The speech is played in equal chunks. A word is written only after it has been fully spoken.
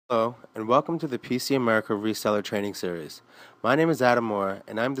Hello, and welcome to the PC America Reseller Training Series. My name is Adam Moore,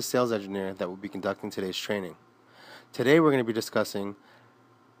 and I'm the sales engineer that will be conducting today's training. Today we're going to be discussing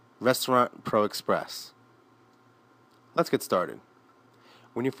Restaurant Pro Express. Let's get started.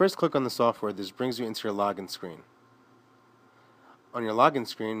 When you first click on the software, this brings you into your login screen. On your login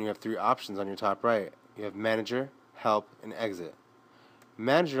screen, you have three options on your top right. You have Manager, Help, and Exit.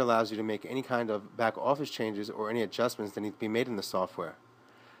 Manager allows you to make any kind of back office changes or any adjustments that need to be made in the software.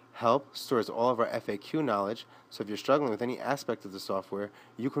 Help stores all of our FAQ knowledge, so if you're struggling with any aspect of the software,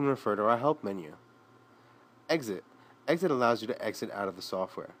 you can refer to our Help menu. Exit allows you to exit out of the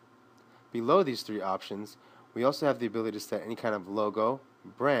software. Below these three options, we also have the ability to set any kind of logo,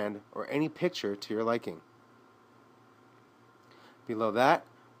 brand, or any picture to your liking. Below that,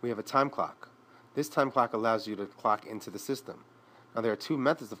 we have a time clock. This time clock allows you to clock into the system. Now there are two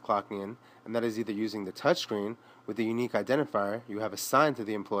methods of clocking in, and that is either using the touchscreen with the unique identifier you have assigned to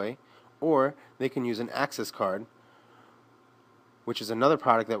the employee, or they can use an access card, which is another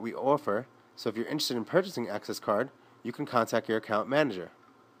product that we offer. So if you're interested in purchasing access card, you can contact your account manager.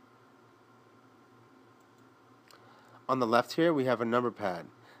 On the left here, we have a number pad.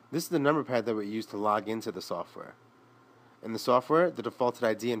 This is the number pad that we use to log into the software. In the software, the defaulted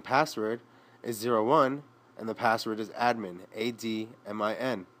ID and password is 01, and the password is admin,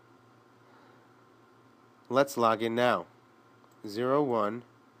 A-D-M-I-N. Let's log in now. 01,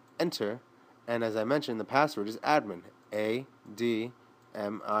 enter, and as I mentioned, the password is admin, A-D-M-I-N.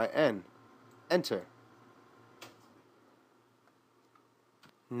 Enter.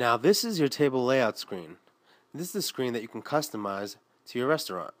 Now this is your table layout screen. This is the screen that you can customize to your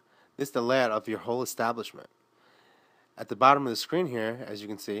restaurant. This is the layout of your whole establishment. At the bottom of the screen here, as you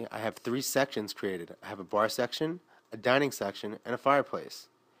can see, I have three sections created. I have a bar section, a dining section, and a fireplace.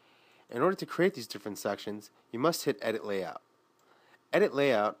 In order to create these different sections, you must hit Edit Layout. Edit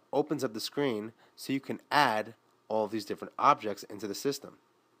Layout opens up the screen so you can add all of these different objects into the system.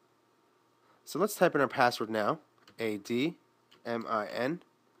 So let's type in our password now, A-D-M-I-N,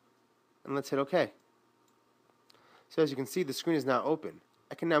 and let's hit OK. So as you can see, the screen is now open.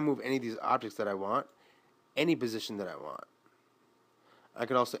 I can now move any of these objects that I want, any position that I want. I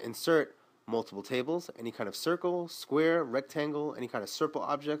could also insert multiple tables, any kind of circle, square, rectangle, any kind of circle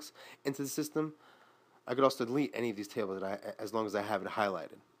objects into the system. I could also delete any of these tables as long as I have it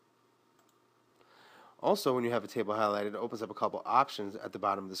highlighted. Also, when you have a table highlighted, it opens up a couple options at the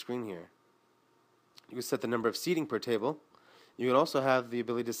bottom of the screen here. You can set the number of seating per table. You can also have the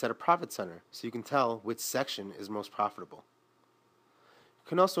ability to set a profit center, so you can tell which section is most profitable. You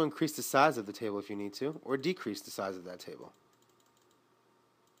can also increase the size of the table if you need to, or decrease the size of that table.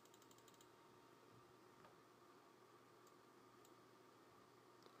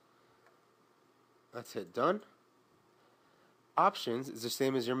 Let's hit Done. Options is the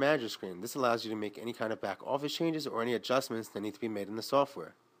same as your manager screen. This allows you to make any kind of back office changes or any adjustments that need to be made in the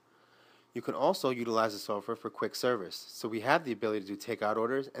software. You can also utilize the software for quick service, so we have the ability to do takeout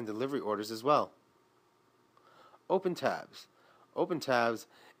orders and delivery orders as well. Open tabs. Open tabs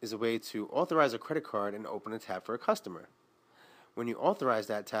is a way to authorize a credit card and open a tab for a customer. When you authorize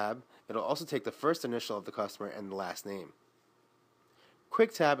that tab, it'll also take the first initial of the customer and the last name.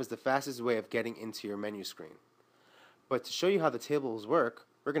 Quick tab is the fastest way of getting into your menu screen. But to show you how the tables work,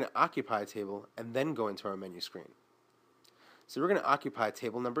 we're going to occupy a table and then go into our menu screen. So we're going to occupy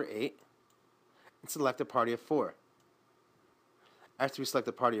table number 8 and select a party of 4. After we select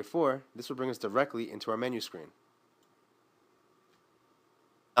a party of 4, this will bring us directly into our menu screen.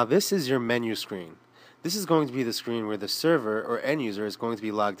 Now this is your menu screen. This is going to be the screen where the server or end user is going to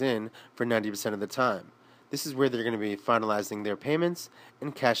be logged in for 90% of the time. This is where they're going to be finalizing their payments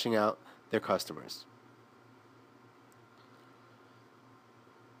and cashing out their customers.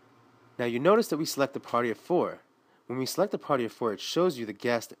 Now you notice that we select the party of 4. When we select the party of 4, it shows you the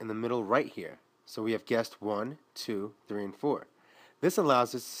guest in the middle right here. So we have guest 1, 2, 3, and 4. This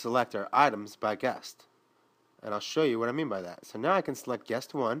allows us to select our items by guest. And I'll show you what I mean by that. So now I can select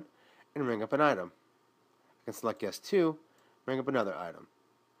guest 1 and bring up an item. I can select guest 2, bring up another item.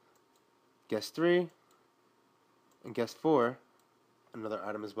 Guest 3 and guest 4, another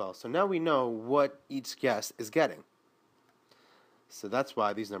item as well. So now we know what each guest is getting. So that's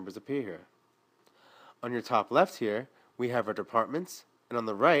why these numbers appear here. On your top left here, we have our departments, and on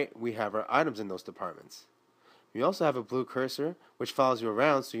the right, we have our items in those departments. We also have a blue cursor, which follows you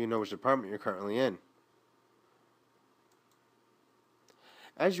around so you know which department you're currently in.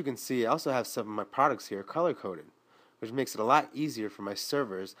 As you can see, I also have some of my products here color-coded, which makes it a lot easier for my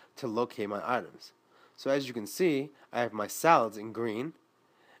servers to locate my items. So as you can see, I have my salads in green.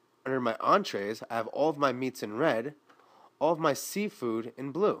 Under my entrees, I have all of my meats in red. all of my seafood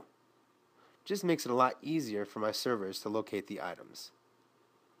in blue. Just makes it a lot easier for my servers to locate the items.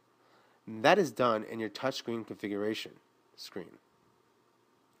 And that is done in your touchscreen configuration screen.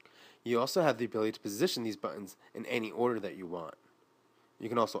 You also have the ability to position these buttons in any order that you want. You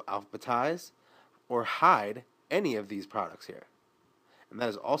can also alphabetize or hide any of these products here. And that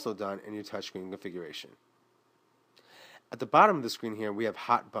is also done in your touchscreen configuration. At the bottom of the screen here, we have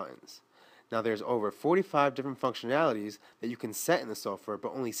hot buttons. Now there's over 45 different functionalities that you can set in the software,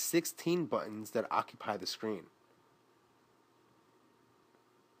 but only 16 buttons that occupy the screen.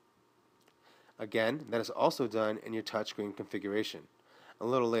 Again, that is also done in your touchscreen configuration. A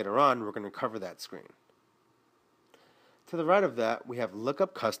little later on, we're going to cover that screen. To the right of that, we have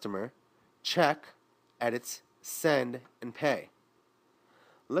Lookup Customer, Check, Edits, Send, and Pay.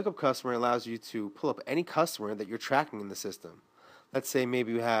 Lookup Customer allows you to pull up any customer that you're tracking in the system. Let's say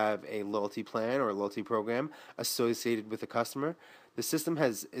maybe you have a loyalty plan or a loyalty program associated with a customer. The system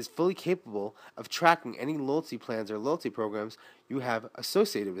is fully capable of tracking any loyalty plans or loyalty programs you have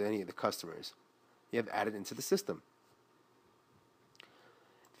associated with any of the customers you have added into the system.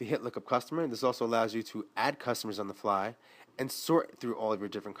 If you hit Lookup Customer, this also allows you to add customers on the fly and sort through all of your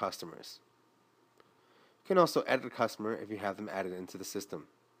different customers. You can also edit a customer if you have them added into the system.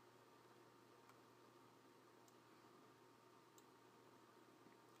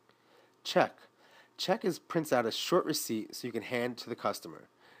 Check. Check prints out a short receipt so you can hand to the customer.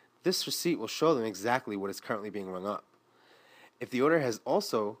 This receipt will show them exactly what is currently being rung up. If the order has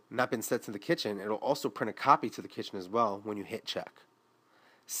also not been sent to the kitchen, it will also print a copy to the kitchen as well when you hit check.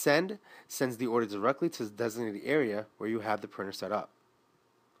 Send sends the order directly to the designated area where you have the printer set up.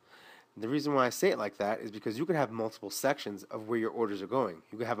 The reason why I say it like that is because you could have multiple sections of where your orders are going.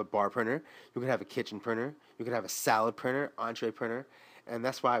 You could have a bar printer, you could have a kitchen printer, you could have a salad printer, entree printer, and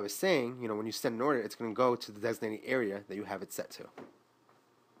that's why I was saying, when you send an order, it's going to go to the designated area that you have it set to.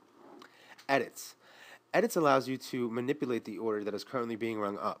 Edits. Edits allows you to manipulate the order that is currently being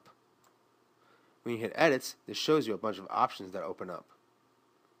rung up. When you hit Edits, this shows you a bunch of options that open up.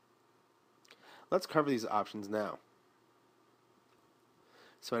 Let's cover these options now.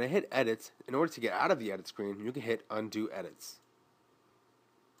 So when I hit Edits, in order to get out of the edit screen, you can hit Undo Edits.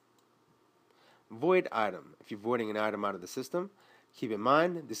 Void item. If you're voiding an item out of the system, keep in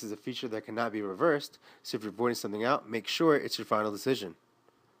mind this is a feature that cannot be reversed, so if you're voiding something out, make sure it's your final decision.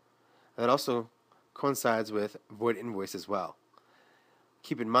 That also coincides with void invoice as well.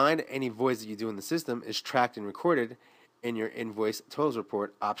 Keep in mind any voids that you do in the system is tracked and recorded in your invoice totals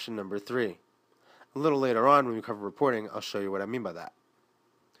report, option number 3. A little later on when we cover reporting, I'll show you what I mean by that.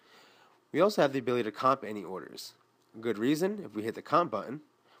 We also have the ability to comp any orders. A good reason, if we hit the comp button,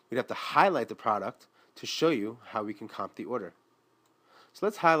 we'd have to highlight the product to show you how we can comp the order. So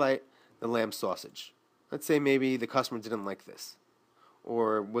let's highlight the lamb sausage. Let's say maybe the customer didn't like this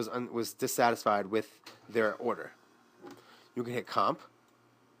or was dissatisfied with their order. You can hit comp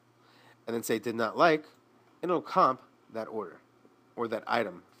and then say did not like, and it'll comp that order or that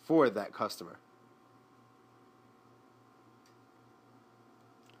item for that customer.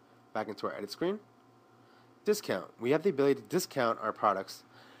 Back into our edit screen. Discount. We have the ability to discount our products,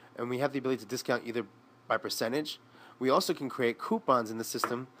 and we have the ability to discount either by percentage. We also can create coupons in the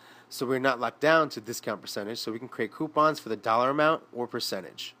system, so we're not locked down to discount percentage, so we can create coupons for the dollar amount or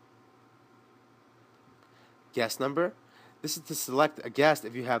percentage. Guest number. This is to select a guest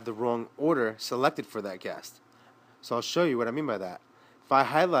if you have the wrong order selected for that guest. So I'll show you what I mean by that. If I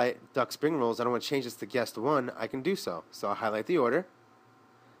highlight duck spring rolls, I don't want to change this to guest 1, I can do so. So I'll highlight the order,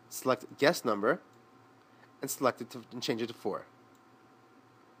 select guest number, and select it and change it to 4.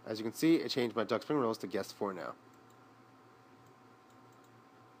 As you can see, it changed my duck spring rolls to guest 4 now.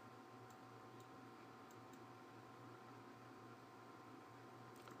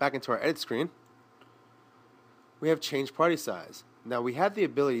 Back into our edit screen, we have change party size. Now we have the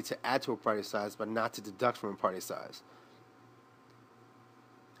ability to add to a party size but not to deduct from a party size.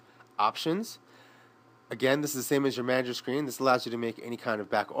 Options. Again, this is the same as your manager screen. This allows you to make any kind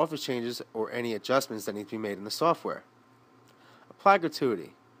of back office changes or any adjustments that need to be made in the software. Apply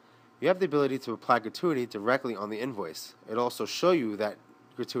gratuity. You have the ability to apply gratuity directly on the invoice. It'll also show you that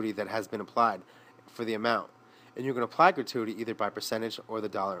gratuity that has been applied for the amount. And you can apply gratuity either by percentage or the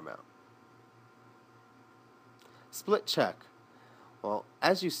dollar amount. Split check. Well,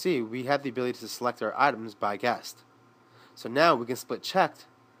 as you see, we have the ability to select our items by guest. So now we can split checked.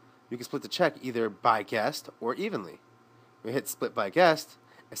 You can split the check either by guest or evenly. We hit split by guest,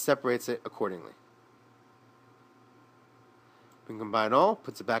 it separates it accordingly. We can combine all,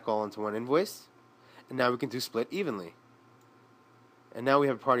 puts it back all into one invoice, and now we can do split evenly. And now we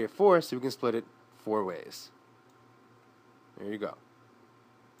have a party of 4, so we can split it 4 ways. There you go.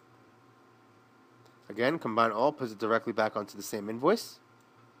 Again, combine all, puts it directly back onto the same invoice.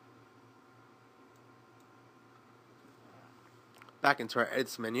 Back into our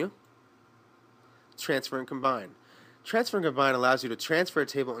edits menu. Transfer and combine. Transfer and combine allows you to transfer a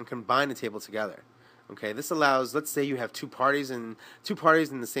table and combine a table together. Okay, this allows, let's say you have two parties in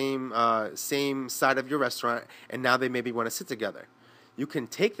the same side of your restaurant, and now they maybe want to sit together. You can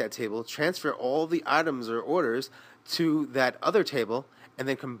take that table, transfer all the items or orders to that other table, and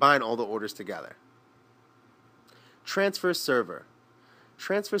then combine all the orders together. Transfer server.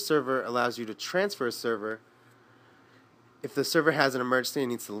 Transfer server allows you to transfer a server if the server has an emergency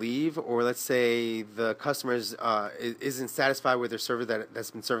and needs to leave, or let's say the customer isn't satisfied with their server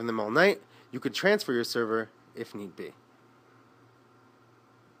that's been serving them all night. You could transfer your server if need be.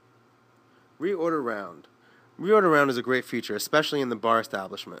 Reorder round. Reorder round is a great feature, especially in the bar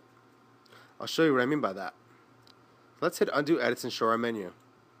establishment. I'll show you what I mean by that. Let's hit undo edits and show our menu.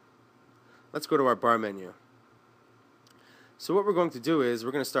 Let's go to our bar menu. So what we're going to do is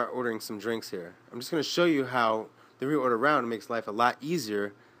we're going to start ordering some drinks here. I'm just going to show you how the reorder round makes life a lot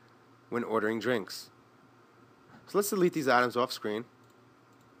easier when ordering drinks. So let's delete these items off screen.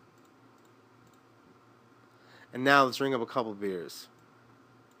 And now let's ring up a couple beers.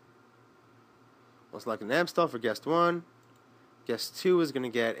 We'll select an Amstel for guest 1. Guest 2 is going to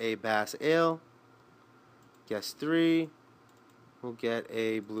get a Bass Ale. Guest 3 will get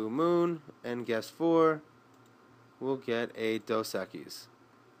a Blue Moon. And guest 4 will get a Dos Equis.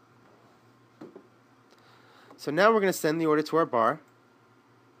 So now we're going to send the order to our bar.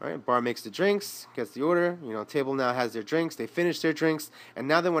 All right, bar makes the drinks, gets the order. Table now has their drinks. They finish their drinks, and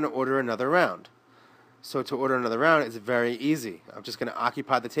now they want to order another round. So to order another round, it's very easy. I'm just going to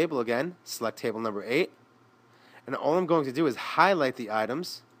occupy the table again, select table number 8, and all I'm going to do is highlight the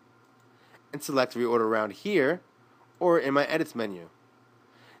items and select reorder round here or in my edits menu.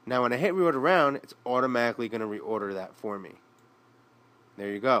 Now when I hit reorder round, it's automatically going to reorder that for me.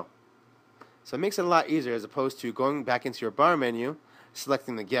 There you go. So it makes it a lot easier as opposed to going back into your bar menu,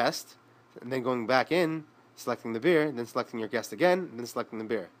 selecting the guest, and then going back in, selecting the beer, then selecting your guest again, and then selecting the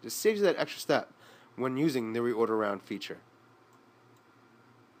beer. Just saves you that extra step when using the reorder round feature.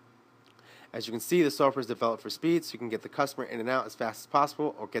 As you can see, the software is developed for speed, so you can get the customer in and out as fast as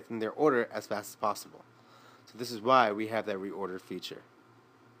possible or get them their order as fast as possible. So this is why we have that reorder feature.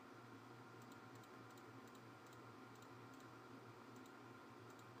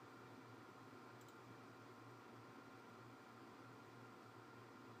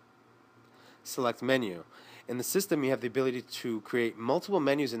 Select menu. In the system, you have the ability to create multiple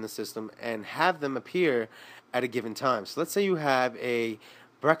menus in the system and have them appear at a given time. So let's say you have a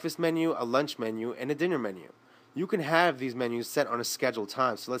breakfast menu, a lunch menu, and a dinner menu. You can have these menus set on a scheduled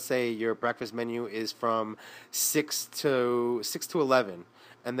time. So let's say your breakfast menu is from 6 to 11,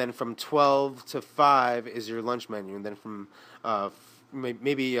 and then from 12 to 5 is your lunch menu, and then from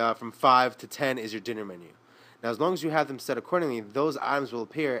from 5 to 10 is your dinner menu. Now, as long as you have them set accordingly, those items will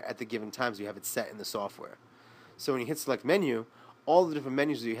appear at the given times you have it set in the software. So when you hit select menu, all the different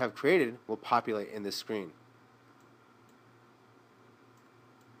menus that you have created will populate in this screen.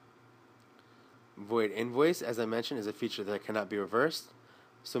 Void invoice, as I mentioned, is a feature that cannot be reversed.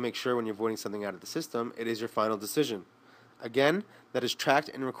 So make sure when you're voiding something out of the system, it is your final decision. Again, that is tracked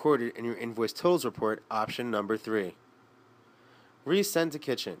and recorded in your invoice totals report, option number 3. Resend to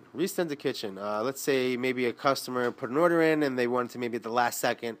kitchen. Resend to kitchen. Let's say maybe a customer put an order in and they wanted to maybe at the last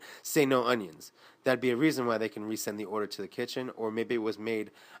second say no onions. That'd be a reason why they can resend the order to the kitchen, or maybe it was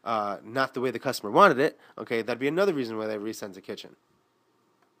made not the way the customer wanted it. Okay, that'd be another reason why they resend to kitchen.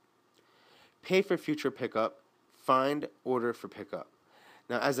 Pay for future pickup. Find order for pickup.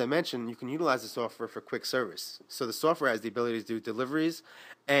 Now, as I mentioned, you can utilize the software for quick service. So the software has the ability to do deliveries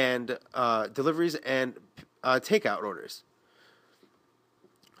and takeout orders.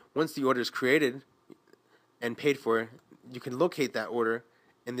 Once the order is created and paid for, you can locate that order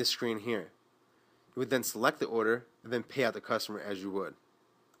in this screen here. You would then select the order and then pay out the customer as you would.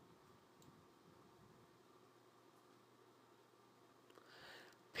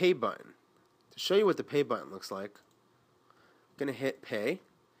 Pay button. To show you what the pay button looks like, I'm going to hit pay,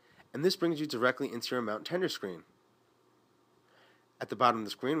 and this brings you directly into your amount tender screen. At the bottom of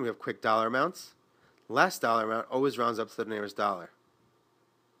the screen, we have quick dollar amounts. Last dollar amount always rounds up to the nearest dollar.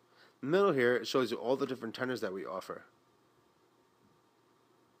 In the middle here, it shows you all the different tenders that we offer.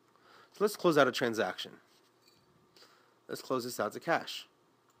 So let's close out a transaction. Let's close this out to cash.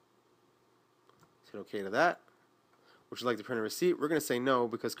 Hit OK to that. Would you like to print a receipt? We're going to say no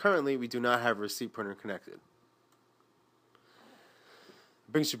because currently we do not have a receipt printer connected.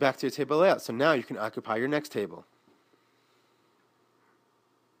 Brings you back to your table layout. So now you can occupy your next table.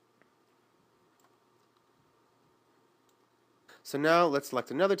 So now let's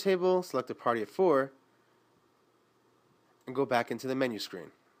select another table, select a party of 4, and go back into the menu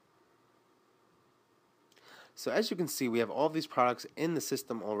screen. So as you can see, we have all of these products in the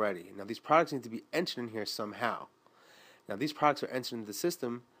system already. Now these products need to be entered in here somehow. Now these products are entered into the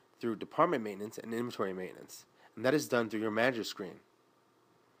system through department maintenance and inventory maintenance, and that is done through your manager screen.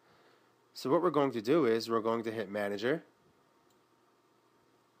 So what we're going to do is we're going to hit Manager,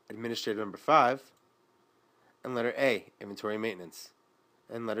 Administrator number 5, and letter A, Inventory Maintenance,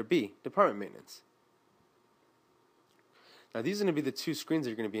 and letter B, Department Maintenance. Now these are going to be the 2 screens that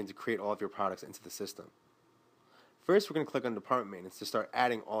you're going to be in to create all of your products into the system. First, we're going to click on Department Maintenance to start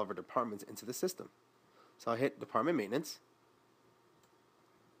adding all of our departments into the system. So I'll hit Department Maintenance.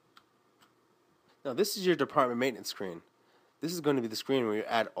 Now this is your Department Maintenance screen. This is going to be the screen where you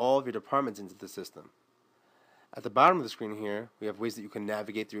add all of your departments into the system. At the bottom of the screen here, we have ways that you can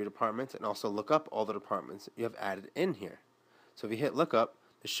navigate through your departments and also look up all the departments you have added in here. So if you hit Look Up,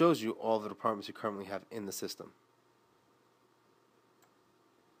 it shows you all the departments you currently have in the system.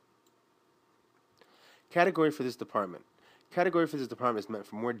 Category for this department. Category for this department is meant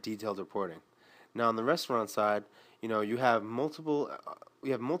for more detailed reporting. Now on the restaurant side, you have multiple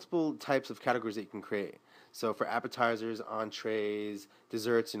types of categories that you can create. So for appetizers, entrees,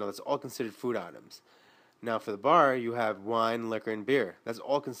 desserts, that's all considered food items. Now for the bar, you have wine, liquor, and beer. That's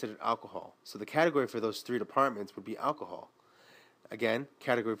all considered alcohol. So the category for those 3 departments would be alcohol. Again,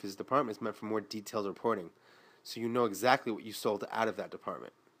 category for this department is meant for more detailed reporting, so you know exactly what you sold out of that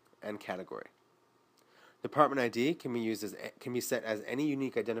department and category. Department ID can be set as any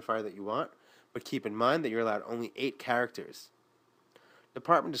unique identifier that you want, but keep in mind that you're allowed only 8 characters.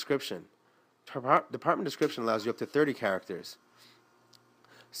 Department description. Department description allows you up to 30 characters.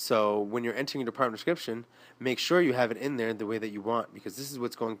 So when you're entering your department description, make sure you have it in there the way that you want, because this is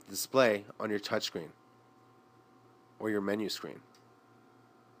what's going to display on your touchscreen or your menu screen.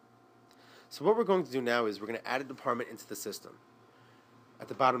 So what we're going to do now is we're going to add a department into the system. At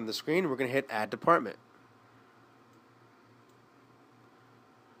the bottom of the screen, we're going to hit Add Department.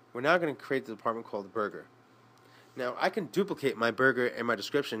 We're now going to create the department called Burger. Now I can duplicate my burger and my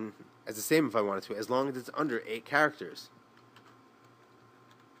description as the same if I wanted to, as long as it's under 8 characters.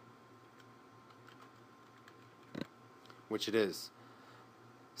 Which it is.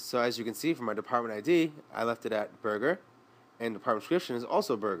 So as you can see from my department ID, I left it at burger, and department description is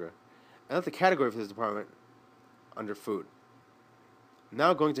also burger. I left the category for this department under food. I'm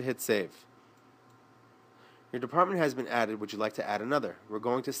now going to hit save. Your department has been added. Would you like to add another? We're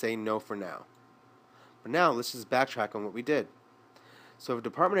going to say no for now. But now let's just backtrack on what we did. So for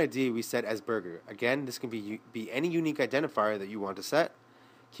department ID we set as burger. Again, this can be any unique identifier that you want to set.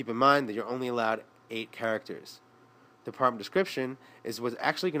 Keep in mind that you're only allowed 8 characters. Department description is what's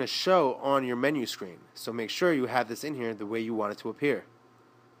actually going to show on your menu screen. So make sure you have this in here the way you want it to appear.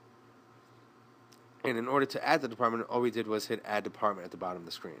 And in order to add the department, all we did was hit Add Department at the bottom of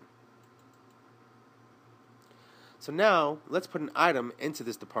the screen. So now, let's put an item into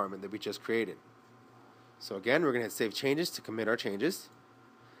this department that we just created. So again, we're going to hit Save Changes to commit our changes.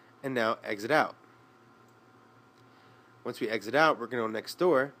 And now exit out. Once we exit out, we're going to go next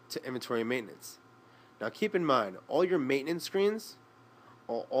door to Inventory Maintenance. Now keep in mind, all your maintenance screens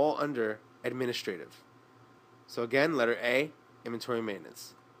are all under Administrative. So again, letter A, Inventory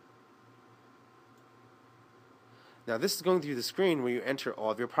Maintenance. Now this is going through the screen where you enter all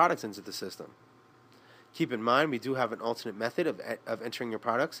of your products into the system. Keep in mind, we do have an alternate method of entering your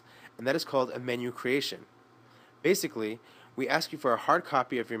products, and that is called a menu creation. Basically, we ask you for a hard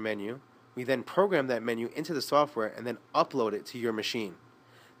copy of your menu. We then program that menu into the software and then upload it to your machine.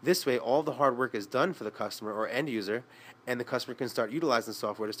 This way, all the hard work is done for the customer or end user, and the customer can start utilizing the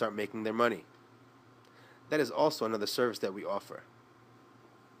software to start making their money. That is also another service that we offer.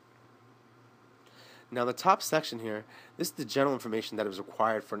 Now the top section here, this is the general information that is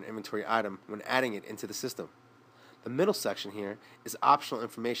required for an inventory item when adding it into the system. The middle section here is optional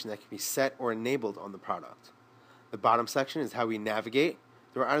information that can be set or enabled on the product. The bottom section is how we navigate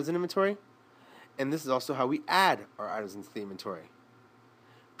through our items in inventory, and this is also how we add our items into the inventory.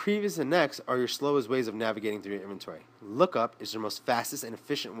 Previous and next are your slowest ways of navigating through your inventory. Lookup is your most fastest and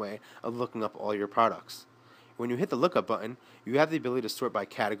efficient way of looking up all your products. When you hit the lookup button, you have the ability to sort by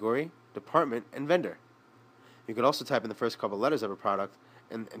category, department, and vendor. You could also type in the first couple letters of a product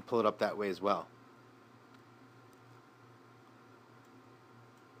and pull it up that way as well.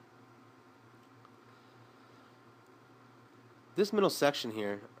 This middle section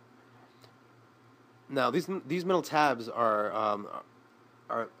here, now these middle tabs are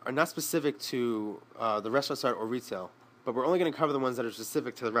not specific to the restaurant side or retail, but we're only going to cover the ones that are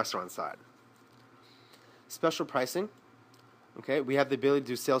specific to the restaurant side. Special pricing. Okay, we have the ability to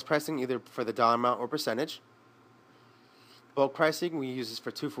do sales pricing either for the dollar amount or percentage. Bulk pricing, we use this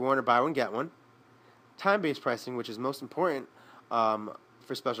for 2-for-1 or buy one get one. Time-based pricing, which is most important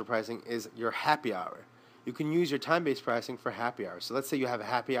for special pricing, is your happy hour. You can use your time-based pricing for happy hour. So let's say you have a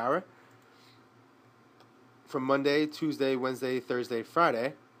happy hour from Monday, Tuesday, Wednesday, Thursday,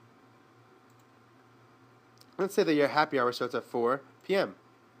 Friday. Let's say that your happy hour starts at 4 p.m.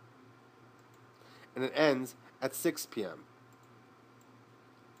 and it ends at 6 p.m.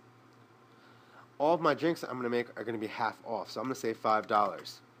 All of my drinks I'm going to make are going to be half off, so I'm going to say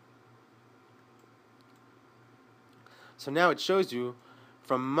 $5. So now it shows you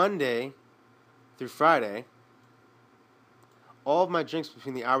from Monday through Friday, all of my drinks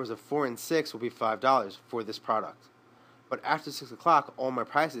between the hours of 4 and 6 will be $5 for this product. But after 6 o'clock, all my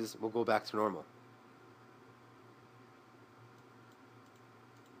prices will go back to normal.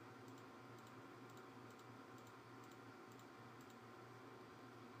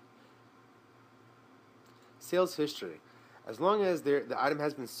 Sales history. As long as the item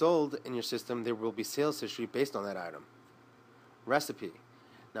has been sold in your system, there will be sales history based on that item. Recipe.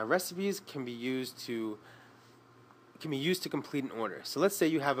 Now, recipes can be used to complete an order. So let's say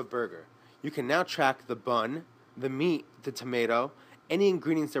you have a burger. You can now track the bun, the meat, the tomato, any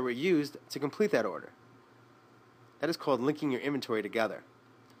ingredients that were used to complete that order. That is called linking your inventory together.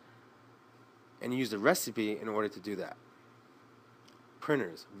 And you use the recipe in order to do that.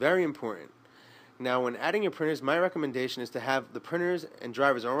 Printers. Very important. Now, when adding your printers, my recommendation is to have the printers and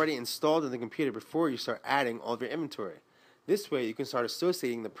drivers already installed in the computer before you start adding all of your inventory. This way, you can start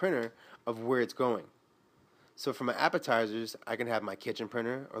associating the printer of where it's going. So for my appetizers, I can have my kitchen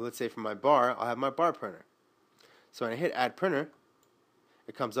printer, or let's say for my bar, I'll have my bar printer. So when I hit Add Printer,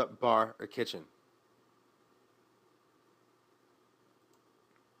 it comes up bar or kitchen.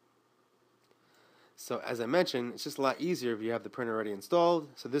 So as I mentioned, it's just a lot easier if you have the printer already installed.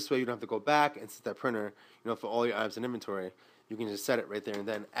 So this way you don't have to go back and set that printer, for all your items in inventory. You can just set it right there and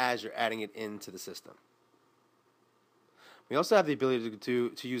then as you're adding it into the system. We also have the ability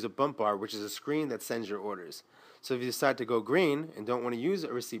to use a bump bar, which is a screen that sends your orders. So if you decide to go green and don't want to use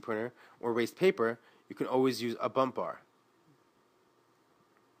a receipt printer or waste paper, you can always use a bump bar.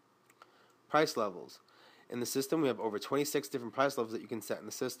 Price levels. In the system, we have over 26 different price levels that you can set in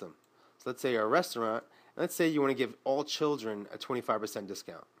the system. So let's say you're a restaurant, and let's say you want to give all children a 25%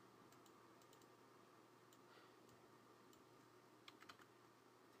 discount.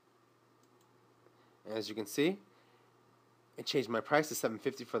 And as you can see, it changed my price to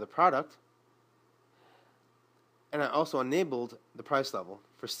 $7.50 for the product, and I also enabled the price level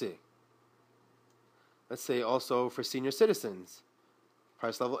for C. Let's say also for senior citizens,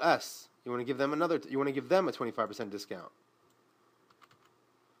 price level S. You want to give them a 25% discount.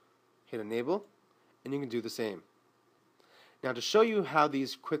 Hit enable, and you can do the same. Now to show you how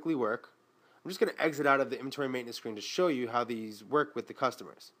these quickly work, I'm just going to exit out of the inventory maintenance screen to show you how these work with the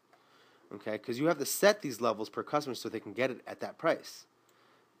customers. Okay, because you have to set these levels per customer so they can get it at that price.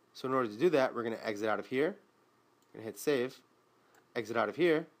 So in order to do that, we're going to exit out of here. We're going to hit save, exit out of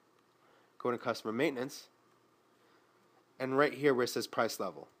here, go into customer maintenance, and right here where it says price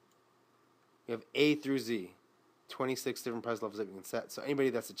level, you have A through Z. 26 different price levels that you can set. So anybody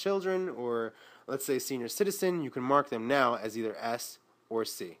that's a children or let's say senior citizen, you can mark them now as either S or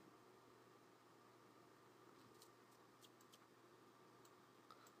C.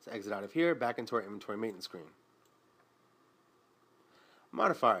 So exit out of here, back into our inventory maintenance screen.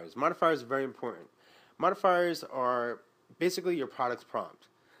 Modifiers. Modifiers are very important. Modifiers are basically your product's prompt.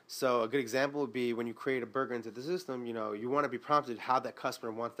 So a good example would be when you create a burger into the system, you want to be prompted how that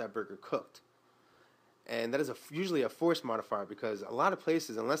customer wants that burger cooked. And that is usually a force modifier because a lot of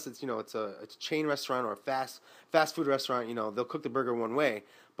places, unless it's it's a chain restaurant or a fast food restaurant, they'll cook the burger one way.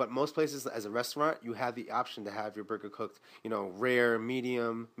 But most places, as a restaurant, you have the option to have your burger cooked, rare,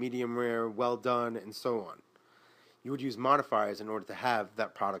 medium rare, well done, and so on. You would use modifiers in order to have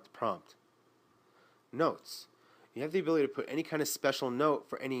that product prompt. Notes. You have the ability to put any kind of special note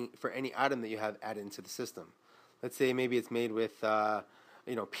for any item that you have added into the system. Let's say maybe it's made with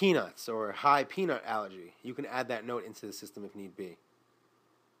peanuts or high peanut allergy. You can add that note into the system if need be.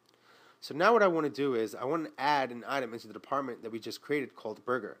 So now what I want to do is I want to add an item into the department that we just created called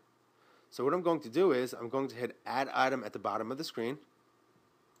burger. So what I'm going to do is I'm going to hit add item at the bottom of the screen.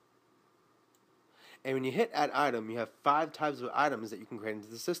 And when you hit add item, you have 5 types of items that you can create into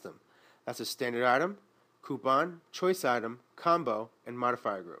the system. That's a standard item, coupon, choice item, combo, and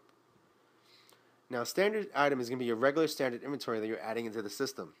modifier group. Now, standard item is going to be your regular standard inventory that you're adding into the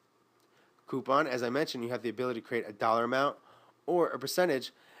system. Coupon, as I mentioned, you have the ability to create a dollar amount or a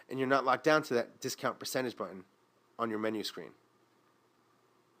percentage, and you're not locked down to that discount percentage button on your menu screen.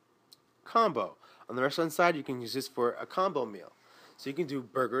 combo. On the restaurant side, you can use this for a combo meal. So you can do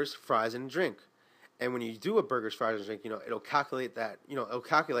burgers, fries, and a drink. And when you do a burgers, fries, and drink, it'll calculate that, it'll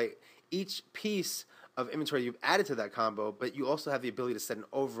calculate each piece of inventory you've added to that combo, but you also have the ability to set an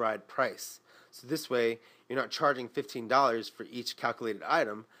override price. So this way, you're not charging $15 for each calculated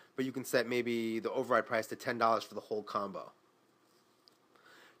item, but you can set maybe the override price to $10 for the whole combo.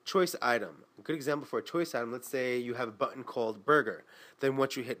 Choice item. A good example for a choice item, let's say you have a button called burger. Then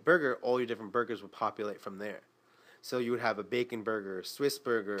once you hit burger, all your different burgers will populate from there. So you would have a bacon burger, Swiss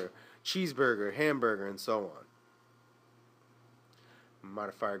burger, cheeseburger, hamburger, and so on.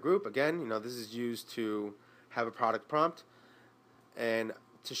 Modifier group, again, this is used to have a product prompt. And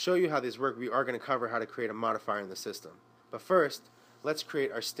to show you how these work, we are going to cover how to create a modifier in the system. But first, let's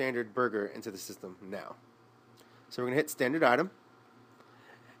create our standard burger into the system now. So we're going to hit standard item.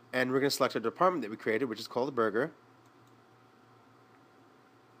 And we're going to select our department that we created, which is called the burger.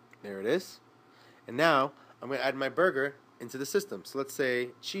 There it is. And now, I'm going to add my burger into the system. So let's say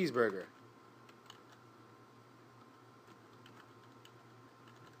cheeseburger.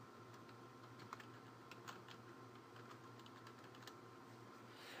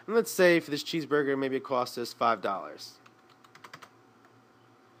 And let's say for this cheeseburger, maybe it costs us $5.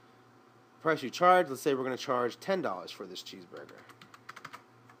 Price you charge, let's say we're going to charge $10 for this cheeseburger.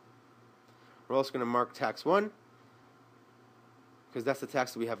 We're also going to mark tax 1, because that's the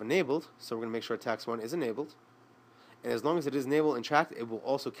tax that we have enabled, so we're going to make sure tax 1 is enabled. And as long as it is enabled and tracked, it will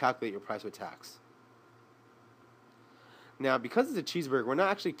also calculate your price with tax. Now, because it's a cheeseburger, we're not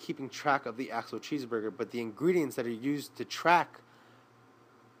actually keeping track of the actual cheeseburger, but the ingredients that are used to track,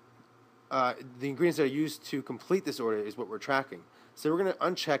 the ingredients that are used to complete this order is what we're tracking. So we're going to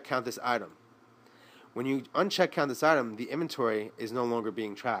uncheck count this item. When you uncheck count this item, the inventory is no longer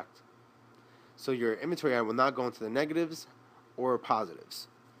being tracked. So your inventory item will not go into the negatives or positives.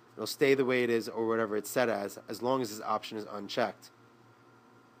 It'll stay the way it is or whatever it's set as long as this option is unchecked.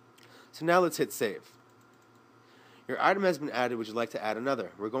 So now let's hit save. Your item has been added. Would you like to add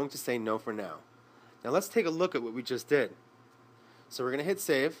another? We're going to say no for now. Now let's take a look at what we just did. So we're going to hit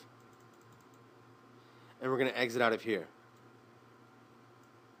save, and we're going to exit out of here.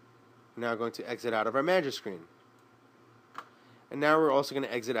 We're now going to exit out of our manager screen. And now we're also going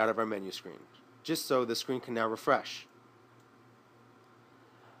to exit out of our menu screen, just so the screen can now refresh.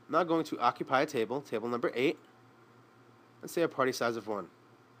 I'm now going to occupy a table, table number 8. Let's say a party size of 1.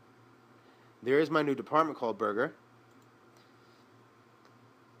 There is my new department called burger.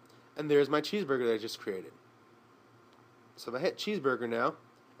 And there's my cheeseburger that I just created. So if I hit cheeseburger now,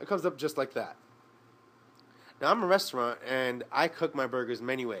 it comes up just like that. Now I'm a restaurant and I cook my burgers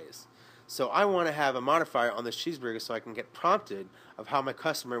many ways. So I want to have a modifier on this cheeseburger so I can get prompted of how my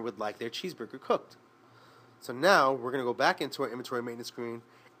customer would like their cheeseburger cooked. So now we're going to go back into our inventory maintenance screen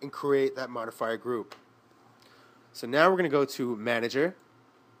and create that modifier group. So now we're going to go to Manager,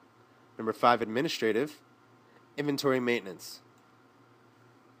 number 5, Administrative, Inventory Maintenance.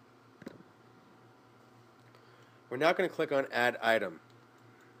 We're now going to click on Add Item.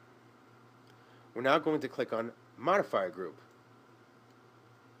 We're now going to click on Modifier Group.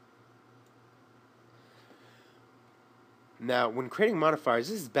 Now, when creating modifiers,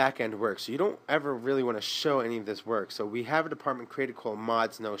 this is back-end work, so you don't ever really want to show any of this work. So we have a department created called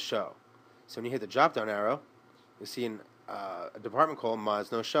Mods No Show. So when you hit the drop-down arrow, you'll see a department called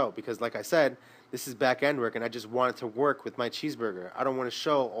Mods No Show, because like I said, this is back-end work, and I just want it to work with my cheeseburger. I don't want to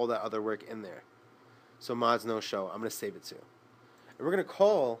show all that other work in there. So Mods No Show, I'm going to save it to. And we're going to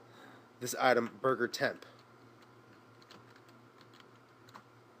call this item Burger Temp.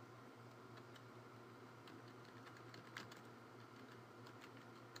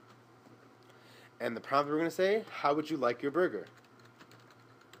 And the prompt we're going to say, how would you like your burger?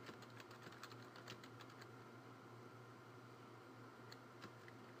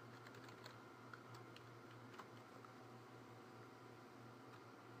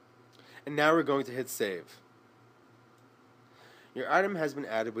 And now we're going to hit save. Your item has been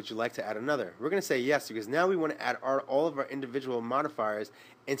added. Would you like to add another? We're going to say yes, because now we want to add all of our individual modifiers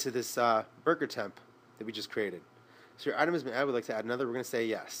into this burger temp that we just created. So your item has been added. Would like to add another? We're going to say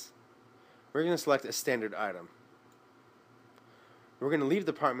yes. We're going to select a standard item. We're going to leave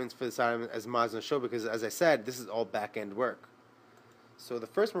departments for this item as Mods No Show because, as I said, this is all back-end work. So the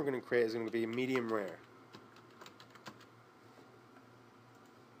first one we're going to create is going to be medium rare.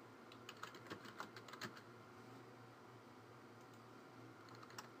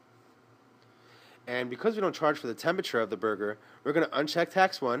 And because we don't charge for the temperature of the burger, we're going to uncheck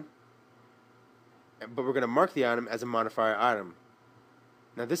tax 1, but we're going to mark the item as a modifier item.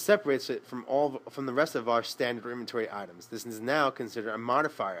 Now this separates it from the rest of our standard inventory items. This is now considered a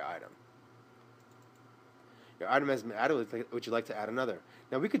modifier item. Your item has been added. Would you like to add another?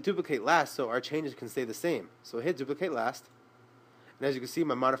 Now we could duplicate last so our changes can stay the same. So hit duplicate last. And as you can see,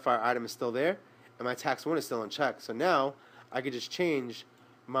 my modifier item is still there, and my tax 1 is still unchecked. So now I could just change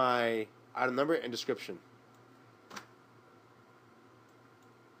my item number and description.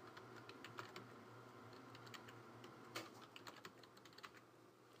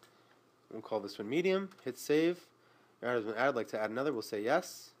 We'll call this one medium. Hit save. Your item has been added. Like to add another. We'll say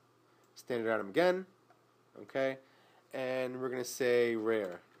yes. Standard item again. Okay. And we're going to say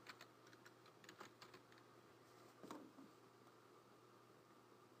rare.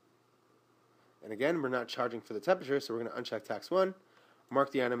 And again, we're not charging for the temperature, so we're going to uncheck tax 1.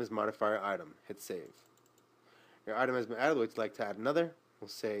 Mark the item as modifier item. Hit save. Your item has been added. Would you like to add another? We'll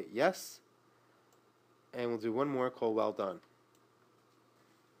say yes. And we'll do one more called well done.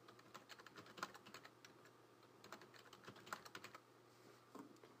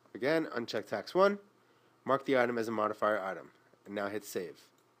 Again, uncheck tax 1. Mark the item as a modifier item. And now hit save.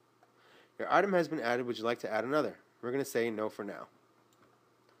 Your item has been added. Would you like to add another? We're going to say no for now.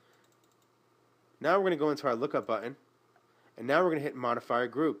 Now we're going to go into our lookup button, and now we're going to hit modifier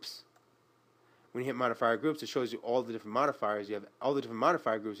groups. When you hit modifier groups, it shows you all the different modifiers you have, all the different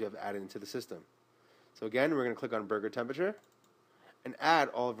modifier groups you have added into the system. So again, we're going to click on burger temperature and add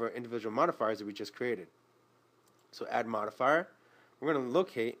all of our individual modifiers that we just created. So add modifier. We're going to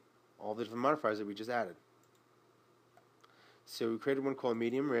locate all the different modifiers that we just added. So we created one called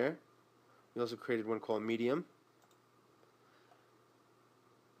medium rare. We also created one called medium.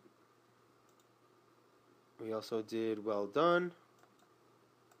 We also did well done.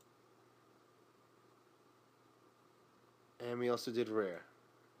 And we also did rare.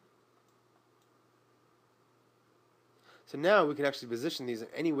 So now we can actually position these in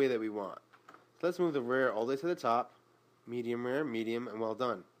any way that we want. So let's move the rare all the way to the top. Medium rare, medium, and well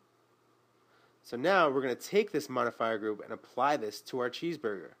done. So now we're going to take this modifier group and apply this to our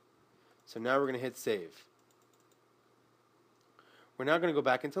cheeseburger. So now we're going to hit save. We're now going to go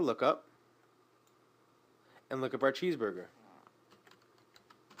back into lookup and look up our cheeseburger.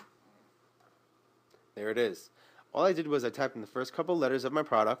 There it is. All I did was I typed in the first couple letters of my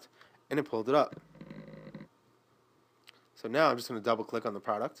product and it pulled it up. So now I'm just going to double click on the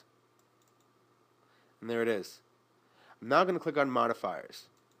product, and there it is. I'm now going to click on modifiers.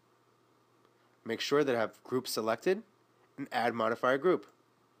 Make sure that I have group selected and add modifier group.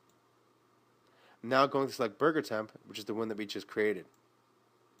 I'm now going to select burger temp, which is the one that we just created.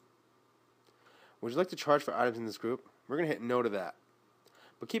 Would you like to charge for items in this group? We're going to hit no to that.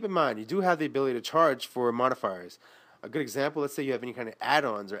 But keep in mind, you do have the ability to charge for modifiers. A good example, let's say you have any kind of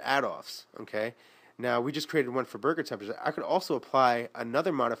add-ons or add-offs, okay? Now, we just created one for burger temperature. I could also apply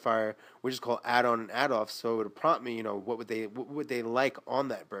another modifier, which is called add-on and add-off, so it would prompt me, what would they like on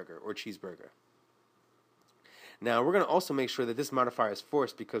that burger or cheeseburger. Now, we're going to also make sure that this modifier is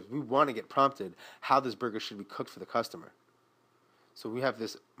forced because we want to get prompted how this burger should be cooked for the customer. So we have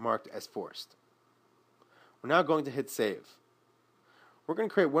this marked as forced. We're now going to hit save. We're going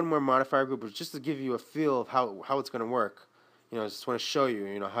to create one more modifier group just to give you a feel of how it's going to work. I just want to show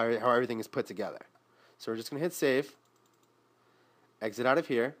you, how everything is put together. So we're just going to hit save, exit out of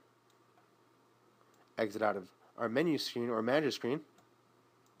here, exit out of our menu screen or manager screen,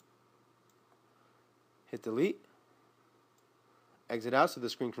 hit delete, exit out so the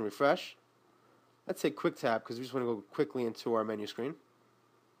screen can refresh. Let's say quick tab because we just want to go quickly into our menu screen.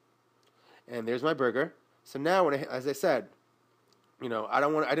 And there's my burger. So now, as I said, I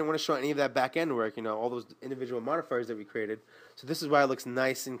didn't want to show any of that back end work, all those individual modifiers that we created. So this is why it looks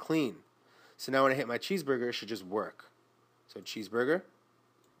nice and clean. So now when I hit my cheeseburger, it should just work. So cheeseburger,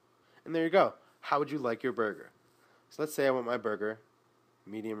 and there you go. How would you like your burger? So let's say I want my burger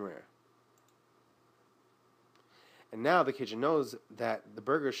medium rare. And now the kitchen knows that the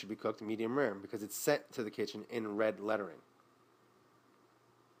burger should be cooked medium rare because it's sent to the kitchen in red lettering.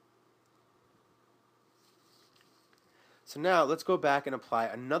 So now let's go back and apply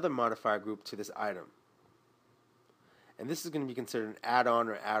another modifier group to this item. And this is going to be considered an add-on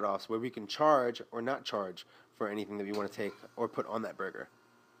or add-offs where we can charge or not charge for anything that we want to take or put on that burger.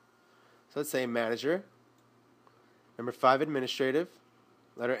 So let's say manager, number 5 administrative,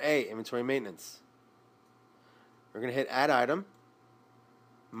 letter A inventory maintenance. We're going to hit add item,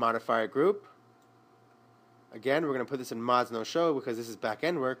 modifier group. Again, we're going to put this in mods no show because this is back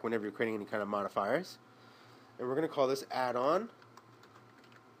end work whenever you're creating any kind of modifiers. And we're going to call this add-on,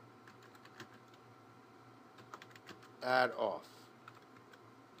 add-off.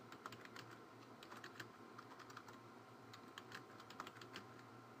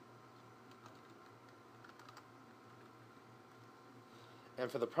 And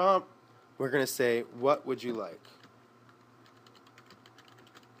for the prompt, we're going to say, what would you like?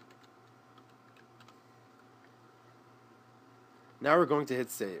 Now we're going to hit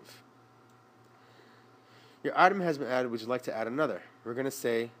save. Your item has been added. Would you like to add another? We're going to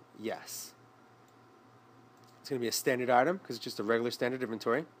say yes. It's going to be a standard item because it's just a regular standard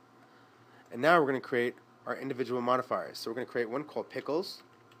inventory. And now we're going to create our individual modifiers. So we're going to create one called pickles.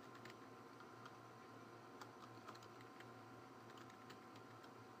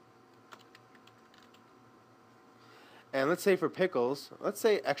 And let's say for pickles, let's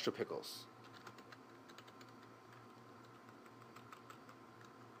say extra pickles.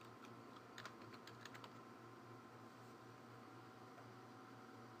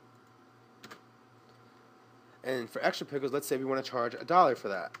 And for extra pickles, let's say we want to charge $1 for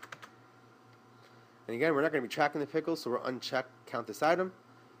that. And again, we're not going to be tracking the pickles, so we'll uncheck count this item.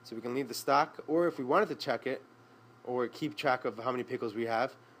 So we can leave the stock, or if we wanted to check it, or keep track of how many pickles we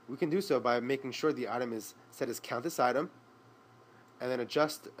have, we can do so by making sure the item is set as count this item, and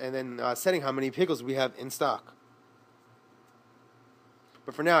then setting how many pickles we have in stock.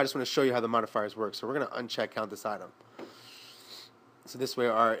 But for now, I just want to show you how the modifiers work. So we're going to uncheck count this item. So this way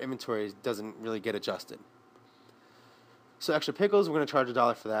our inventory doesn't really get adjusted. So extra pickles, we're going to charge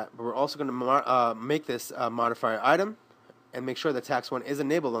 $1 for that. But we're also going to make this modifier item and make sure that tax 1 is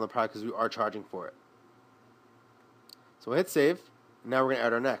enabled on the product because we are charging for it. So we'll hit save. And now we're going to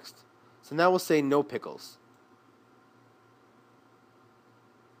add our next. So now we'll say no pickles.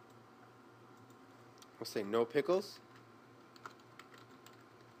 We'll say no pickles.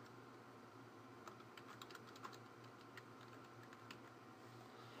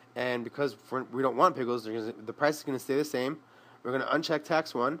 And because we don't want pickles, the price is going to stay the same. We're going to uncheck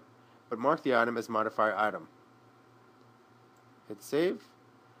tax 1, but mark the item as modifier item. Hit save.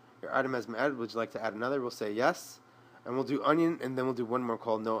 Your item has been added. Would you like to add another? We'll say yes. And we'll do onion, and then we'll do one more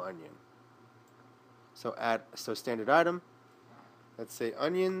called no onion. So standard item. Let's say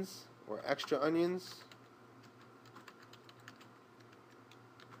onions or extra onions.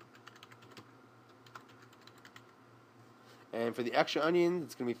 And for the extra onion,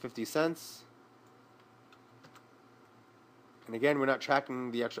 it's going to be 50 cents. And again, we're not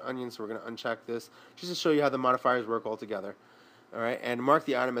tracking the extra onions, so we're going to uncheck this just to show you how the modifiers work all together. All right, and mark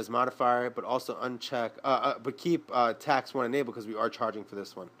the item as modifier, but also uncheck, but keep tax 1 enabled because we are charging for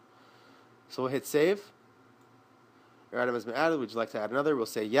this one. So we'll hit save. Your item has been added. Would you like to add another? We'll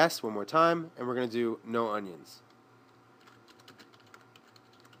say yes one more time, and we're going to do no onions.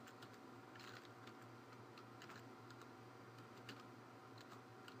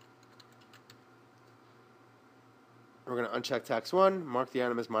 We're going to uncheck tax 1, mark the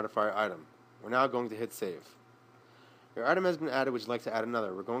item as modifier item. We're now going to hit save. Your item has been added. Would you like to add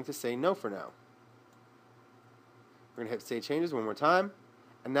another? We're going to say no for now. We're going to hit save changes one more time,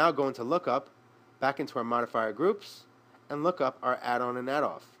 and now go into lookup, back into our modifier groups, and look up our add-on and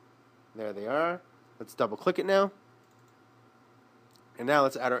add-off. There they are. Let's double click it now. And now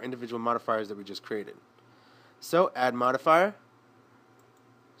let's add our individual modifiers that we just created. So add modifier.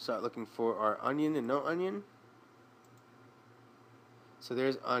 Start looking for our onion and no onion. So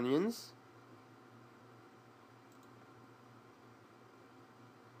there's onions.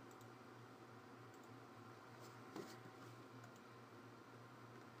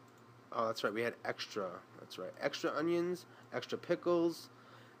 Oh, that's right, we had extra. That's right, extra onions, extra pickles.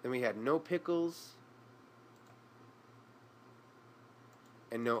 Then we had no pickles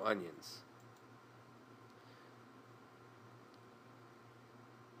and no onions.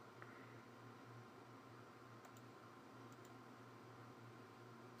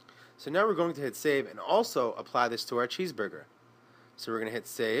 So now we're going to hit save and also apply this to our cheeseburger. So we're going to hit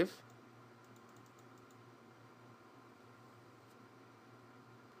save.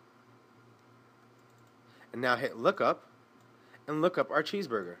 And now hit lookup and look up our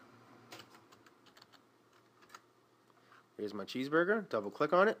cheeseburger. Here's my cheeseburger. Double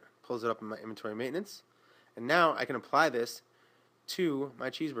click on it. Pulls it up in my inventory maintenance. And now I can apply this to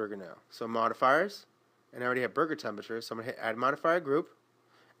my cheeseburger now. So modifiers. And I already have burger temperature. So I'm going to hit add modifier group.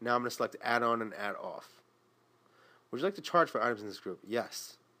 Now I'm going to select add on and add off. Would you like to charge for items in this group?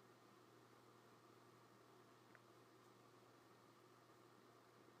 Yes.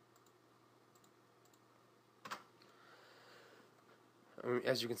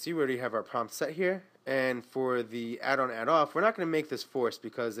 As you can see, we already have our prompt set here. And for the add on, add off, we're not going to make this forced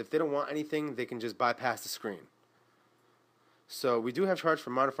because if they don't want anything, they can just bypass the screen. So we do have charge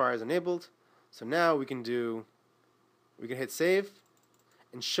for modifiers enabled. So now we can hit save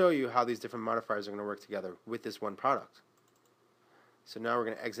and show you how these different modifiers are going to work together with this one product. So now we're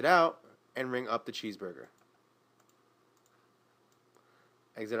going to exit out and ring up the cheeseburger.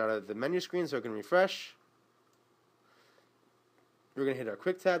 Exit out of the menu screen so it can refresh. We're going to hit our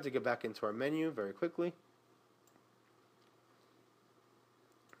quick tab to get back into our menu very quickly.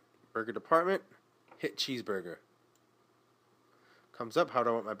 Burger department, hit cheeseburger. Comes up, how do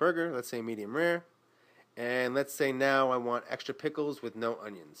I want my burger? Let's say medium rare. And let's say now I want extra pickles with no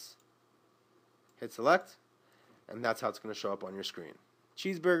onions. Hit select, and that's how it's going to show up on your screen.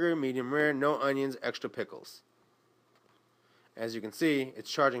 Cheeseburger, medium rare, no onions, extra pickles. As you can see,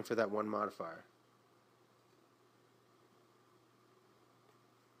 it's charging for that one modifier.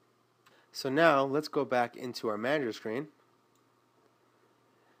 So now let's go back into our manager screen.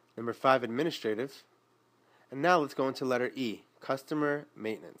 Number 5, administrative. And now let's go into letter E, customer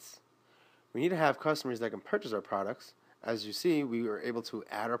maintenance. We need to have customers that can purchase our products. As you see, we were able to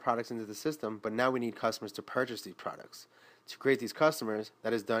add our products into the system, but now we need customers to purchase these products. To create these customers,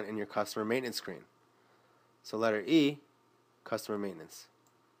 that is done in your customer maintenance screen. So letter E, customer maintenance.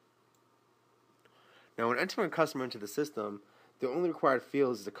 Now when entering a customer into the system, the only required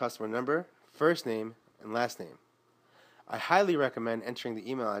fields is the customer number, first name, and last name. I highly recommend entering the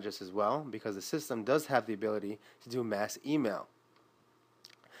email address as well because the system does have the ability to do mass email.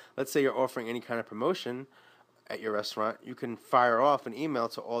 Let's say you're offering any kind of promotion at your restaurant, you can fire off an email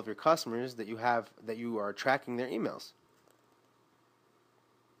to all of your customers that you are tracking their emails.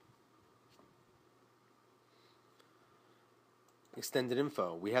 Extended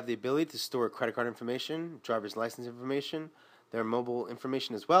info. We have the ability to store credit card information, driver's license information, their mobile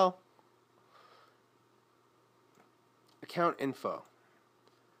information as well. Account info.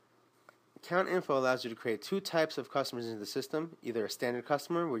 Account info allows you to create 2 types of customers into the system, either a standard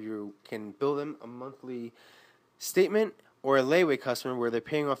customer where you can bill them a monthly statement, or a layaway customer where they're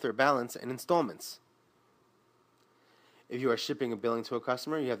paying off their balance in installments. If you are shipping a billing to a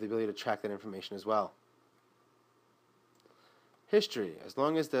customer, you have the ability to track that information as well. History. As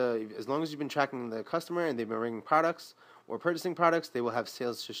long as you've been tracking the customer and they've been bringing products or purchasing products, they will have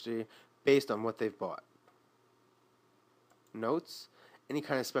sales history based on what they've bought. Notes. Any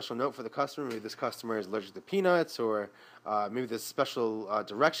kind of special note for the customer. Maybe this customer is allergic to peanuts, or maybe there's special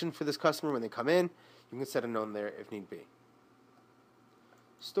direction for this customer when they come in. You can set a note there if need be.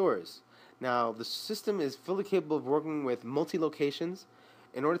 Stores. Now, the system is fully capable of working with multi-locations.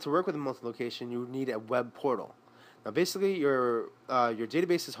 In order to work with a multi-location, you need a web portal. Now, basically, your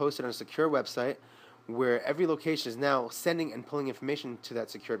database is hosted on a secure website where every location is now sending and pulling information to that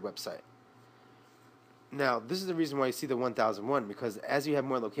secured website. Now, this is the reason why you see the 1001, because as you have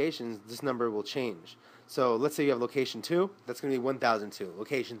more locations, this number will change. So let's say you have location 2, that's going to be 1002.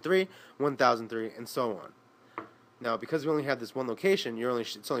 Location 3, 1003, and so on. Now, because we only have this one location,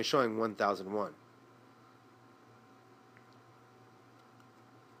 it's only showing 1001.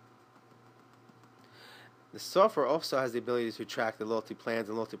 The software also has the ability to track the loyalty plans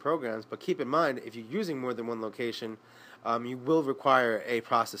and loyalty programs, but keep in mind, if you're using more than one location, you will require a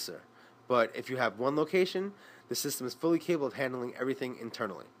processor. But if you have one location, the system is fully capable of handling everything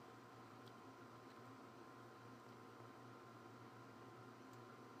internally.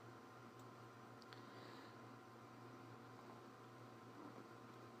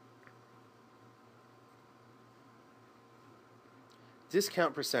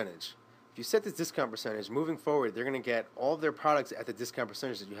 Discount percentage. If you set this discount percentage, moving forward, they're going to get all of their products at the discount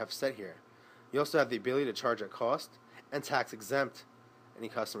percentage that you have set here. You also have the ability to charge at cost and tax exempt any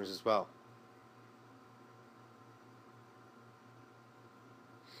customers as well.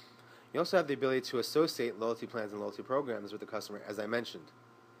 You also have the ability to associate loyalty plans and loyalty programs with the customer, as I mentioned.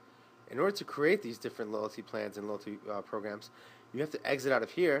 In order to create these different loyalty plans and loyalty programs, you have to exit out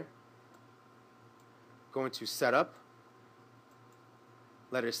of here, go into Setup,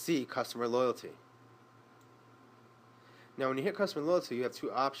 letter C, Customer Loyalty. Now, when you hit Customer Loyalty, you have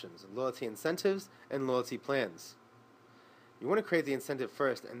 2 options, loyalty incentives and loyalty plans. You want to create the incentive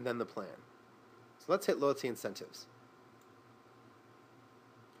first and then the plan. So let's hit loyalty incentives.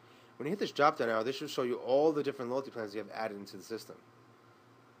 When you hit this drop down arrow, this should show you all the different loyalty plans you have added into the system.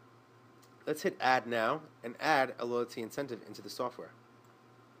 Let's hit Add Now and add a loyalty incentive into the software.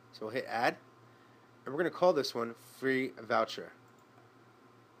 So we'll hit Add, and we're going to call this one Free Voucher.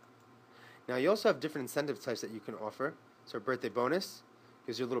 Now, you also have different incentive types that you can offer. So birthday bonus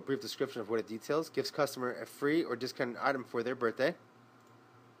gives you a little brief description of what it details, gives customer a free or discounted item for their birthday.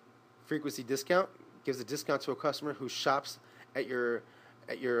 Frequency discount gives a discount to a customer who shops at your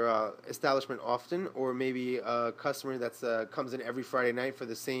establishment often, or maybe a customer that comes in every Friday night for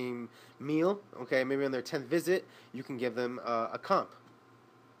the same meal. Okay, maybe on their 10th visit, you can give them a comp.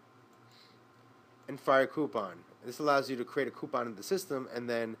 And fire coupon. This allows you to create a coupon in the system and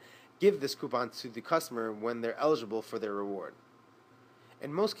then give this coupon to the customer when they're eligible for their reward.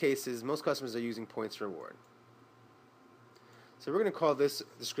 In most cases, most customers are using points reward. So we're going to call this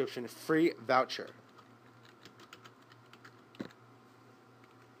description free voucher.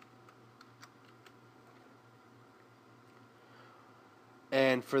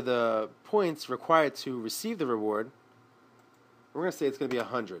 And for the points required to receive the reward, we're going to say it's going to be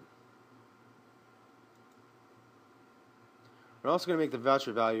 100. We're also going to make the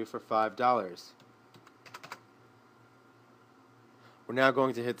voucher value for $5. We're now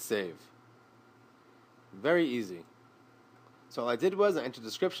going to hit save. Very easy. So all I did was I entered the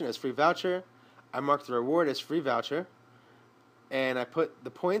description as free voucher, I marked the reward as free voucher, and I put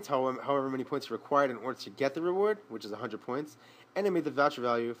the points, however many points are required in order to get the reward, which is 100 points, and I made the voucher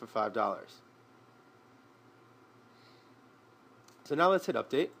value for $5. So now let's hit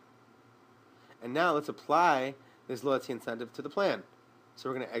update, and now let's apply this loyalty incentive to the plan. So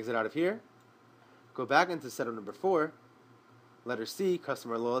we're going to exit out of here, go back into setup number 4, letter C,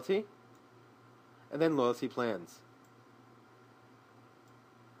 customer loyalty, and then loyalty plans.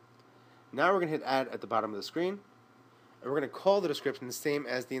 Now we're going to hit add at the bottom of the screen, and we're going to call the description the same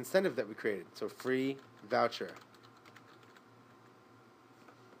as the incentive that we created, so free voucher.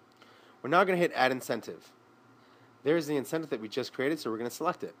 We're now going to hit add incentive. There's the incentive that we just created, so we're going to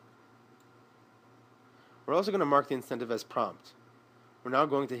select it. We're also going to mark the incentive as prompt. We're now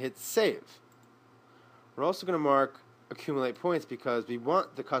going to hit save. We're also going to mark accumulate points because we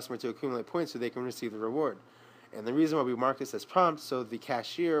want the customer to accumulate points so they can receive the reward. And the reason why we mark this as prompt, so the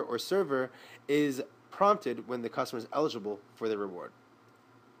cashier or server is prompted when the customer is eligible for the reward.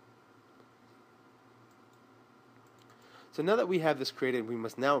 So now that we have this created, we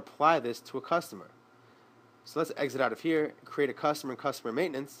must now apply this to a customer. So let's exit out of here, create a customer in customer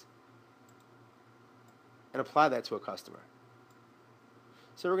maintenance, and apply that to a customer.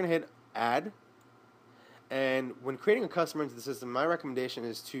 So we're going to hit add, and when creating a customer into the system, my recommendation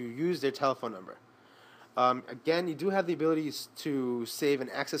is to use their telephone number. Again, you do have the ability to save an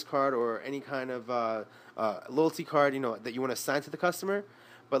access card or any kind of loyalty card, that you want to assign to the customer.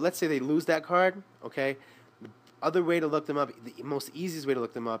 But let's say they lose that card, okay? The other way to look them up, the most easiest way to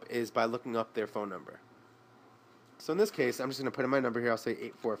look them up is by looking up their phone number. So in this case, I'm just going to put in my number here. I'll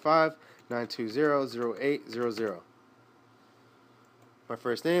say 845-920-0800. My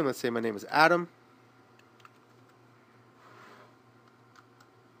first name, let's say my name is Adam.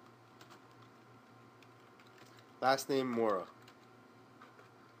 Last name, Mora.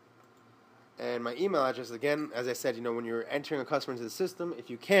 And my email address, again, as I said, when you're entering a customer into the system,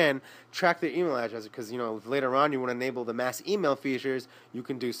 if you can, track their email address because, if later on you want to enable the mass email features, you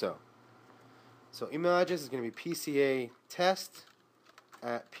can do so. So email address is going to be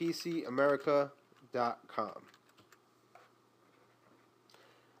pcatest@pcamerica.com.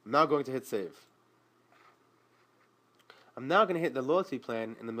 I'm now going to hit save. I'm now going to hit the loyalty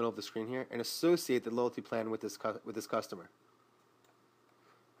plan in the middle of the screen here and associate the loyalty plan with this customer.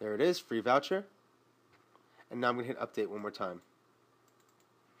 There it is, free voucher. And now I'm going to hit update one more time.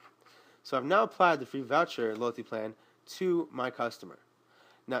 So I've now applied the free voucher loyalty plan to my customer.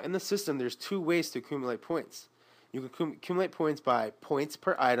 Now in the system, there's two ways to accumulate points. You can accumulate points by points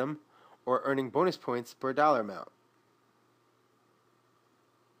per item or earning bonus points per dollar amount.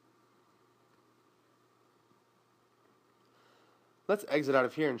 Let's exit out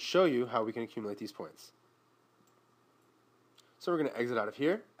of here and show you how we can accumulate these points. So we're going to exit out of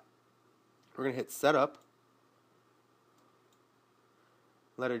here. We're going to hit Setup.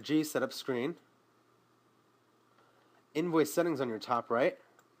 Letter G, Setup Screen. Invoice settings on your top right.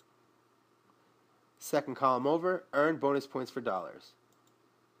 Second column over, earn bonus points for dollars.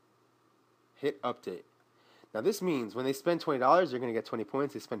 Hit Update. Now this means when they spend $20, they're going to get 20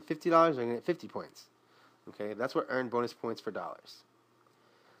 points. They spend $50, they're going to get 50 points. Okay, that's what earn bonus points for dollars.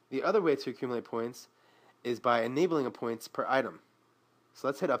 The other way to accumulate points is by enabling a points per item. So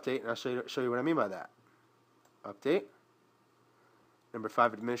let's hit update, and I'll show you what I mean by that. Update. Number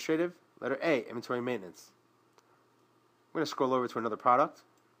 5, administrative. Letter A, inventory maintenance. I'm going to scroll over to another product.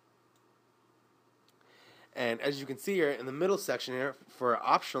 And as you can see here, in the middle section here, for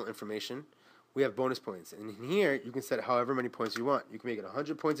optional information, we have bonus points. And in here, you can set however many points you want. You can make it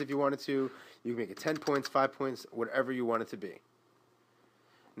 100 points if you wanted to. You can make it 10 points, 5 points, whatever you want it to be.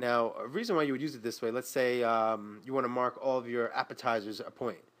 Now, a reason why you would use it this way, let's say you want to mark all of your appetizers a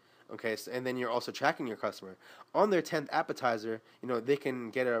point. Okay, so, and then you're also tracking your customer. On their 10th appetizer, they can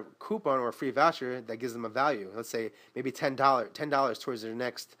get a coupon or a free voucher that gives them a value. Let's say maybe $10 towards their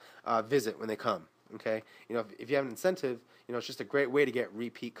next visit when they come. Okay, if you have an incentive, it's just a great way to get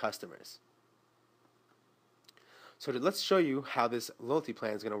repeat customers. So let's show you how this loyalty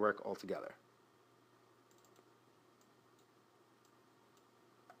plan is going to work all together.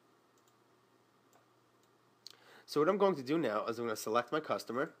 So what I'm going to do now is I'm going to select my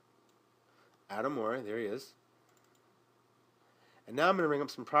customer, Adam Moore, there he is. And now I'm going to ring up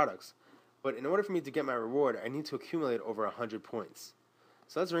some products. But in order for me to get my reward, I need to accumulate over 100 points.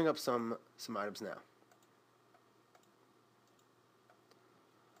 So let's ring up some items now.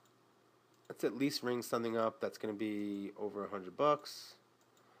 Let's at least ring something up that's going to be over $100. All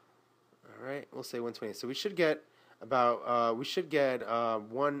right, we'll say 120. So we should get about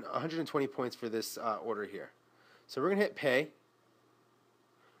 120 points for this order here. So we're going to hit pay.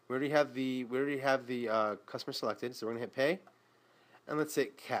 We already have the customer selected, so we're going to hit pay, and let's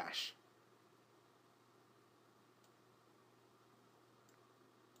hit cash.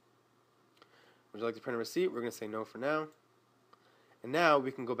 Would you like to print a receipt? We're going to say no for now. And now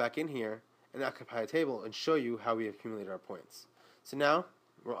we can go back in here and occupy a table and show you how we accumulated our points. So now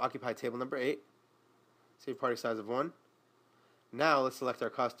we'll occupy table number 8. Save party size of 1. Now let's select our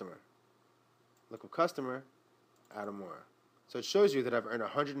customer. Look up customer, Adam Moore. So it shows you that I've earned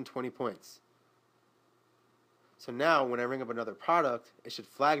 120 points. So now when I ring up another product, it should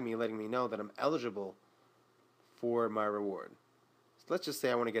flag me, letting me know that I'm eligible for my reward. So let's just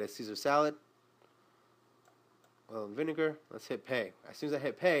say I want to get a Caesar salad, oil and vinegar. Let's hit pay. As soon as I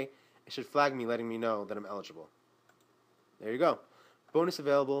hit pay, it should flag me, letting me know that I'm eligible. There you go. Bonus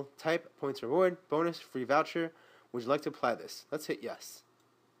available. Type points reward. Bonus free voucher. Would you like to apply this? Let's hit yes.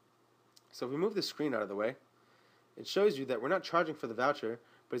 So if we move the screen out of the way, it shows you that we're not charging for the voucher,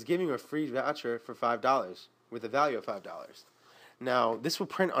 but it's giving you a free voucher for $5 with a value of $5. Now, this will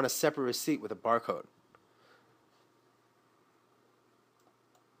print on a separate receipt with a barcode.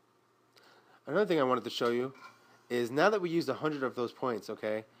 Another thing I wanted to show you is now that we used 100 of those points,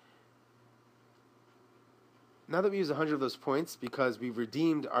 okay? Now that we used 100 of those points because we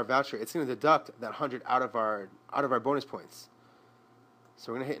redeemed our voucher, it's going to deduct that 100 out of our bonus points.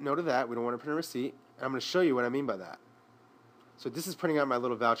 So we're going to hit no to that. We don't want to print a receipt. And I'm going to show you what I mean by that. So this is printing out my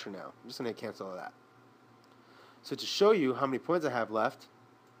little voucher now. I'm just going to cancel all that. So to show you how many points I have left,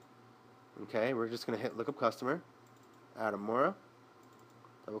 okay, we're just going to hit look up customer, Adam Moore.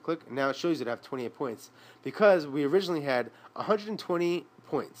 Double click. And now it shows you that I have 28 points because we originally had 120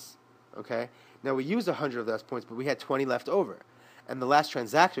 points. Okay. Now we used 100 of those points, but we had 20 left over, and the last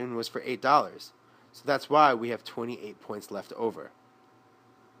transaction was for $8. So that's why we have 28 points left over.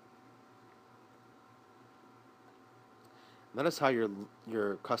 That is how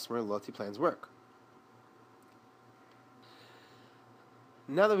your customer loyalty plans work.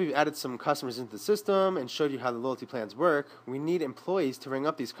 Now that we've added some customers into the system and showed you how the loyalty plans work, we need employees to ring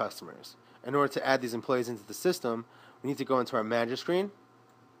up these customers. In order to add these employees into the system, we need to go into our manager screen.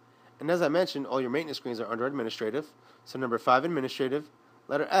 And as I mentioned, all your maintenance screens are under administrative. So number 5, administrative.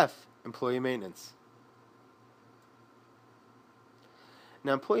 Letter F, employee maintenance.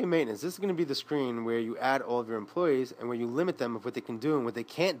 Now, employee maintenance, this is going to be the screen where you add all of your employees and where you limit them of what they can do and what they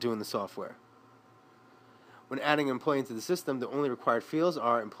can't do in the software. When adding an employee into the system, the only required fields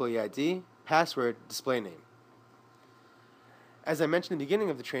are employee ID, password, display name. As I mentioned in the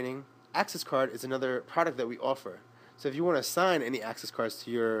beginning of the training, Access Card is another product that we offer. So if you want to assign any access cards to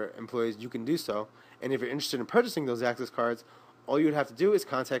your employees, you can do so. And if you're interested in purchasing those access cards, all you would have to do is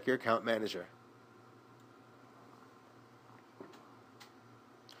contact your account manager.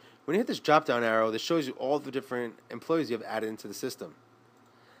 When you hit this drop-down arrow, this shows you all the different employees you have added into the system.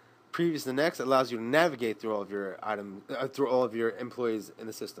 Previous to next allows you to navigate through all of your employees in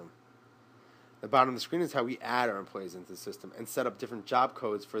the system. The bottom of the screen is how we add our employees into the system and set up different job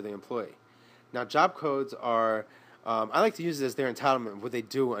codes for the employee. Now, job codes are I like to use it as their entitlement of what they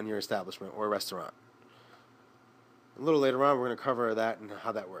do on your establishment or restaurant. A little later on, we're going to cover that and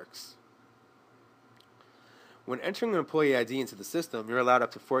how that works. When entering an employee ID into the system, you're allowed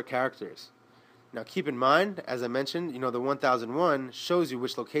up to 4 characters. Now, keep in mind, as I mentioned, the 1001 shows you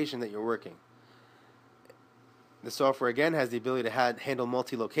which location that you're working. The software, again, has the ability to handle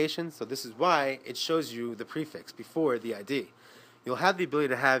multi-location, so this is why it shows you the prefix before the ID. You'll have the ability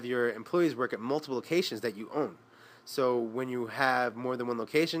to have your employees work at multiple locations that you own. So when you have more than one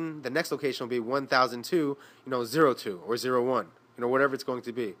location, the next location will be 1002, 02 or 01, whatever it's going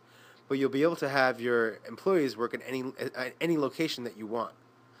to be. But you'll be able to have your employees work at any location that you want,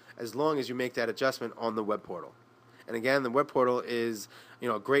 as long as you make that adjustment on the web portal. And again, the web portal is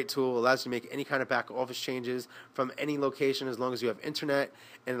a great tool. It allows you to make any kind of back office changes from any location as long as you have internet,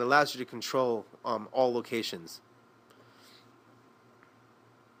 and it allows you to control all locations.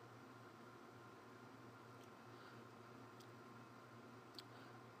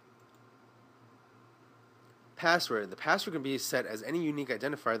 Password. The password can be set as any unique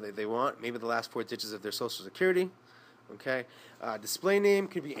identifier that they want, maybe the last 4 digits of their social security. Okay, display name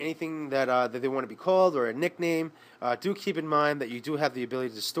could be anything that they want to be called, or a nickname. Do keep in mind that you do have the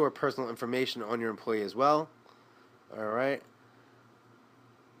ability to store personal information on your employee as well. All right.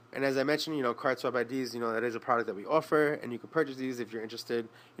 And as I mentioned, card swap IDs, that is a product that we offer, and you can purchase these if you're interested,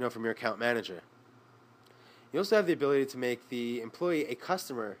 from your account manager. You also have the ability to make the employee a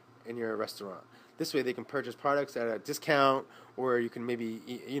customer in your restaurant. This way they can purchase products at a discount, or you can maybe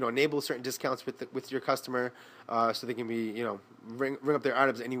enable certain discounts with your customer, so they can be ring up their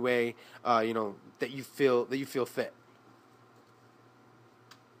items any way that you feel fit.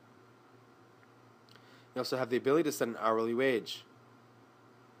 You also have the ability to set an hourly wage.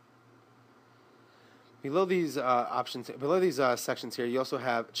 Below these sections here, you also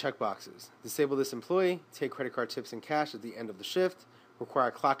have checkboxes. Disable this employee, take credit card tips and cash at the end of the shift,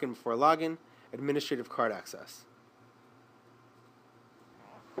 require clock in before login, administrative card access.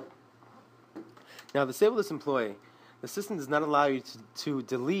 Now, disable this employee. The system does not allow you to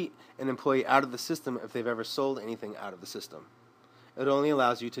delete an employee out of the system if they've ever sold anything out of the system. It only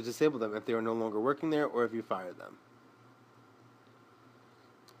allows you to disable them if they are no longer working there or if you fired them.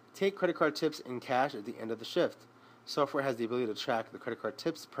 Take credit card tips in cash at the end of the shift. Software has the ability to track the credit card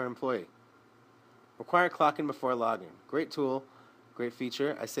tips per employee. Require clock in before login. Great tool, great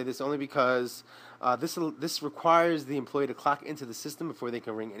feature. I say this only because this requires the employee to clock into the system before they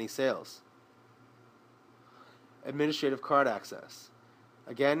can ring any sales. Administrative card access.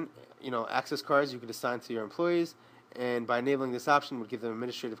 Again, access cards you can assign to your employees, and by enabling this option would give them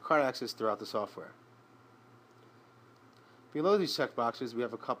administrative card access throughout the software. Below these checkboxes, we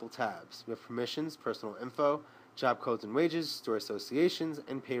have a couple tabs. We have permissions, personal info, job codes and wages, store associations,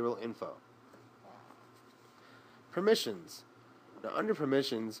 and payroll info. Permissions. Now, under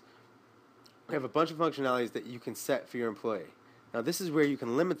permissions, we have a bunch of functionalities that you can set for your employee. Now, this is where you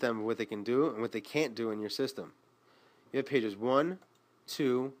can limit them what they can do and what they can't do in your system. You have pages 1,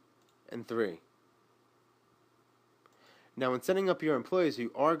 2, and 3. Now, when setting up your employees,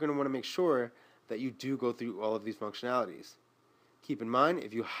 you are going to want to make sure that you do go through all of these functionalities. Keep in mind,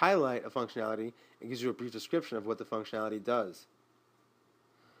 if you highlight a functionality, it gives you a brief description of what the functionality does.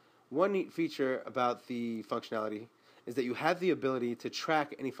 One neat feature about the functionality is that you have the ability to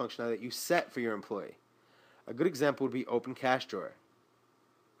track any functionality that you set for your employee. A good example would be Open Cash Drawer.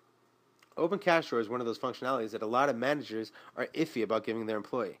 Open Cash Drawer is one of those functionalities that a lot of managers are iffy about giving their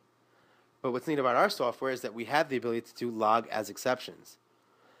employee. But what's neat about our software is that we have the ability to do log as exceptions.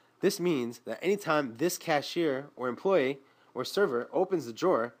 This means that anytime this cashier or employee or server opens the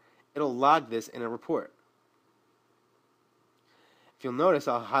drawer, it'll log this in a report. If you'll notice,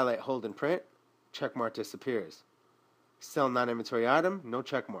 I'll highlight hold and print, checkmark disappears. Sell non-inventory item, no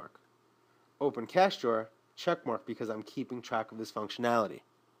checkmark. Open cash drawer, checkmark because I'm keeping track of this functionality.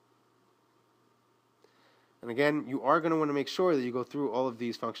 And again, you are going to want to make sure that you go through all of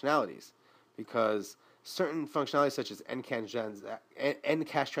these functionalities, because certain functionalities such as end cash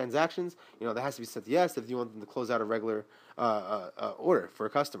transactions, that has to be set to yes if you want them to close out a regular order for a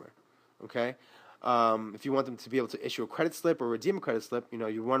customer. Okay, if you want them to be able to issue a credit slip or redeem a credit slip,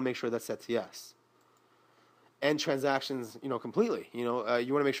 you want to make sure that's set to yes. End transactions, completely, you want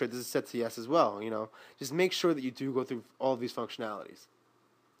to make sure this is set to yes as well. Just make sure that you do go through all of these functionalities.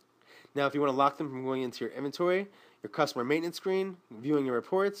 Now, if you want to lock them from going into your inventory, your customer maintenance screen, viewing your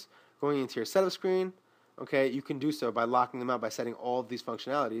reports, going into your setup screen, okay, you can do so by locking them out by setting all of these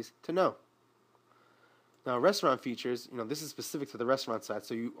functionalities to no. Now, restaurant features, this is specific to the restaurant side,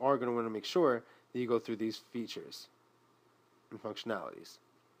 so you are going to want to make sure that you go through these features and functionalities.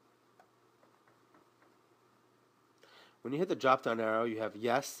 When you hit the drop-down arrow, you have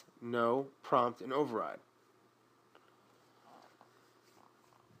yes, no, prompt, and override.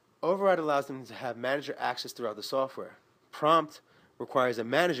 Override allows them to have manager access throughout the software. Prompt requires a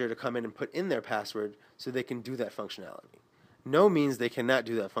manager to come in and put in their password so they can do that functionality. No means they cannot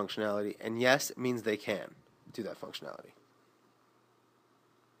do that functionality, and yes means they can do that functionality.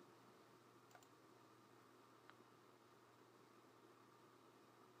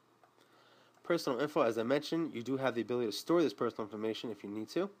 Personal info, as I mentioned, you do have the ability to store this personal information if you need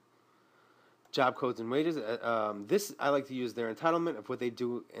to. Job codes and wages. This I like to use their entitlement of what they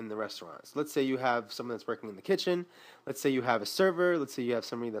do in the restaurants. Let's say you have someone that's working in the kitchen. Let's say you have a server. Let's say you have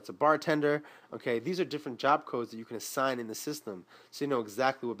somebody that's a bartender. Okay, these are different job codes that you can assign in the system, so you know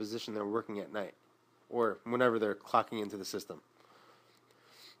exactly what position they're working at night, or whenever they're clocking into the system.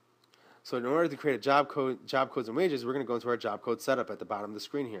 So in order to create a job codes and wages, we're going to go into our job code setup at the bottom of the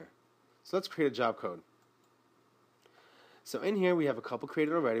screen here. So let's create a job code. So in here we have a couple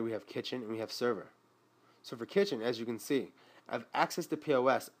created already. We have kitchen and we have server. So for kitchen, as you can see, I have access to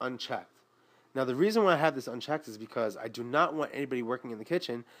POS unchecked. Now, the reason why I have this unchecked is because I do not want anybody working in the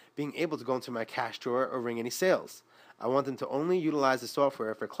kitchen being able to go into my cash drawer or ring any sales. I want them to only utilize the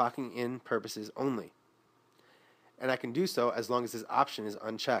software for clocking in purposes only. And I can do so as long as this option is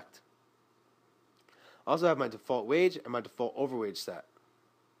unchecked. I also have my default wage and my default overwage set.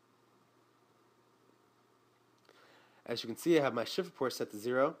 As you can see, I have my shift report set to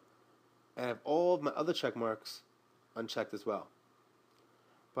 0, and I have all of my other check marks unchecked as well.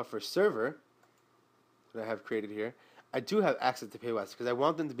 But for server, that I have created here, I do have access to POS because I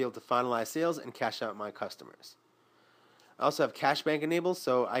want them to be able to finalize sales and cash out my customers. I also have cash bank enabled,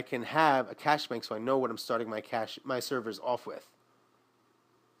 so I can have a cash bank so I know what I'm starting my servers off with.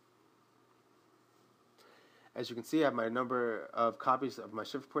 As you can see, I have my number of copies of my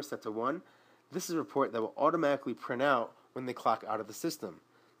shift report set to 1. This is a report that will automatically print out when they clock out of the system.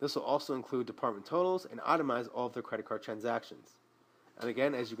 This will also include department totals and itemize all of their credit card transactions. And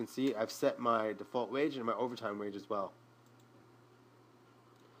again, as you can see, I've set my default wage and my overtime wage as well.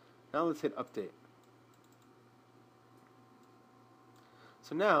 Now let's hit update.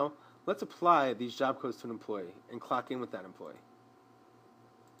 So now, let's apply these job codes to an employee and clock in with that employee.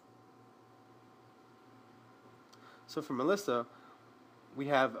 So for Melissa, we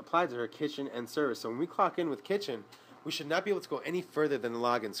have applied to her kitchen and service. So when we clock in with kitchen, we should not be able to go any further than the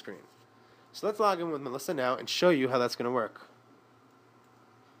login screen. So let's log in with Melissa now and show you how that's going to work.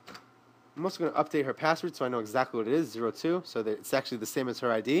 I'm also going to update her password so I know exactly what it is, 02, so that it's actually the same as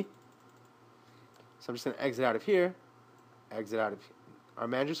her ID. So I'm just going to exit out of here, exit out of our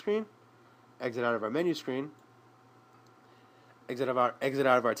manager screen, exit out of our menu screen, exit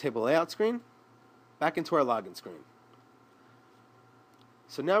out of our table layout screen, back into our login screen.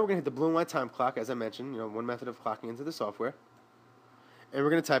 So now we're going to hit the blue and white time clock, as I mentioned, one method of clocking into the software. And we're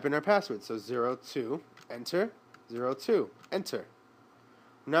going to type in our password. So 02, enter, 02, enter.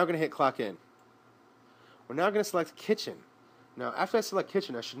 We're now going to hit clock in. We're now going to select kitchen. Now, after I select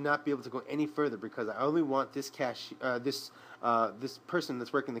kitchen, I should not be able to go any further because I only want this this person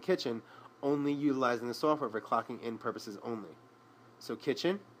that's working in the kitchen only utilizing the software for clocking in purposes only. So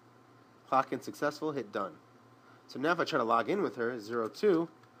kitchen, clock in successful, hit done. So now if I try to log in with her, 02,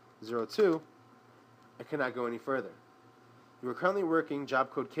 02, I cannot go any further. You are currently working job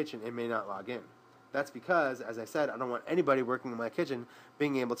code kitchen and may not log in. That's because, as I said, I don't want anybody working in my kitchen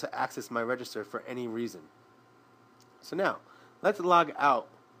being able to access my register for any reason. So now, let's log out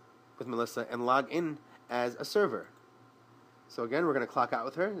with Melissa and log in as a server. So again, we're going to clock out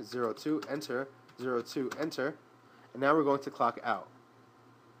with her, 02, enter, 02, enter, and now we're going to clock out.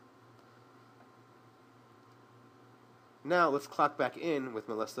 Now let's clock back in with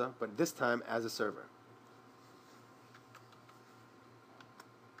Melissa, but this time as a server.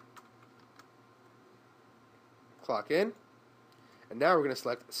 Clock in, and now we're going to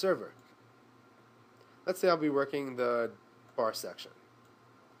select server. Let's say I'll be working the bar section.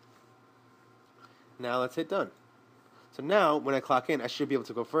 Now let's hit done. So now when I clock in, I should be able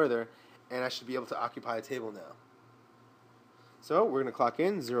to go further, and I should be able to occupy a table now. So we're going to clock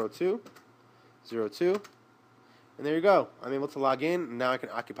in, 02, 02, and there you go. I'm able to log in, and now I can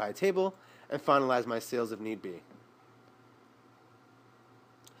occupy a table and finalize my sales if need be.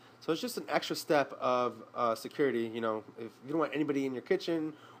 So it's just an extra step of security. If you don't want anybody in your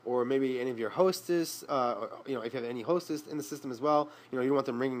kitchen, or maybe any of your hostess, if you have any hostess in the system as well, you don't want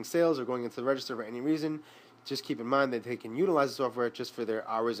them ringing sales or going into the register for any reason. Just keep in mind that they can utilize the software just for their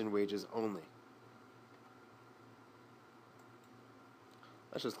hours and wages only.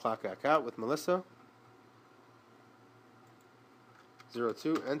 Let's just clock back out with Melissa.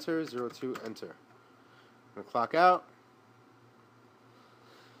 02, enter, 02, enter. I'm going to clock out.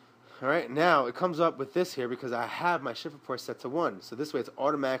 Alright, now it comes up with this here because I have my shift report set to 1. So this way it's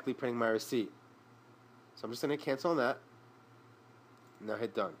automatically printing my receipt. So I'm just going to cancel on that. Now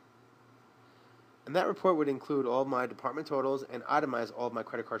hit done. And that report would include all my department totals and itemize all of my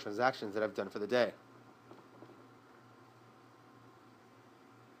credit card transactions that I've done for the day.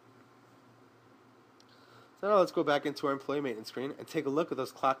 So now let's go back into our employee maintenance screen and take a look at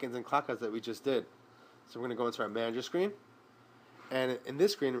those clock-ins and clock-outs that we just did. So we're going to go into our manager screen. And in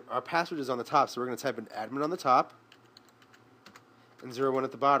this screen, our password is on the top. So we're going to type in admin on the top and 01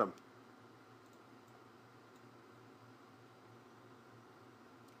 at the bottom.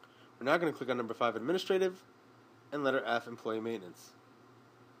 We're now going to click on number 5, administrative, and letter F, employee maintenance.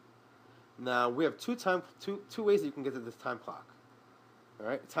 Now we have two ways that you can get to this time clock. All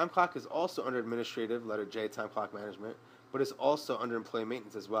right, time clock is also under administrative, letter J, time clock management, but it's also under employee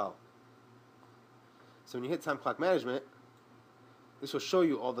maintenance as well. So when you hit time clock management, this will show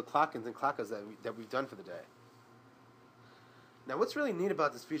you all the clock-ins and clock-outs that we've done for the day. Now what's really neat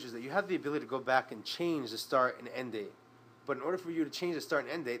about this feature is that you have the ability to go back and change the start and end date. But in order for you to change the start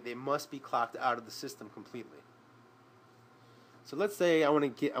and end date, they must be clocked out of the system completely. So let's say I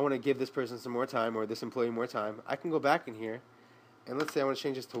want to give this person some more time, or this employee more time. I can go back in here, and let's say I want to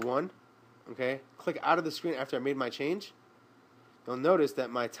change this to 1. Okay, click out of the screen after I made my change. You'll notice that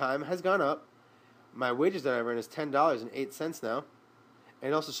my time has gone up. My wages that I've earned is $10.08 now,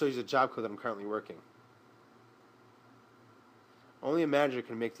 and it also shows you the job code that I'm currently working. Only a manager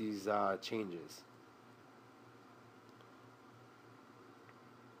can make these changes.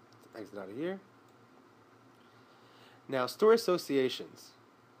 Let's exit out of here. Now, store associations.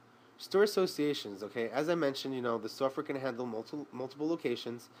 Store associations, okay, as I mentioned, the software can handle multiple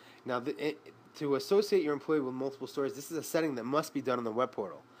locations. Now, to associate your employee with multiple stores, this is a setting that must be done on the web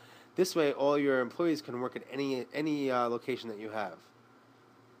portal. This way, all your employees can work at any location that you have.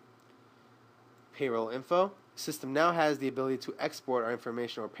 Payroll info. The system now has the ability to export our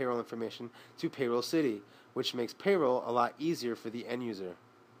information or payroll information to Payroll City, which makes payroll a lot easier for the end user.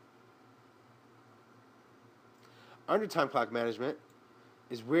 Under time clock management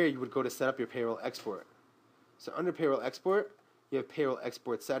is where you would go to set up your payroll export. So under payroll export, you have payroll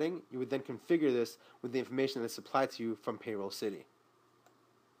export setting. You would then configure this with the information that's supplied to you from Payroll City.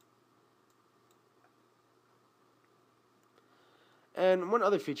 And one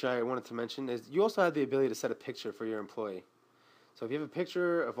other feature I wanted to mention is you also have the ability to set a picture for your employee. So if you have a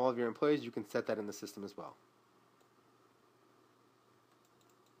picture of all of your employees, you can set that in the system as well.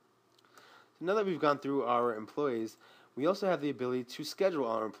 So now that we've gone through our employees, we also have the ability to schedule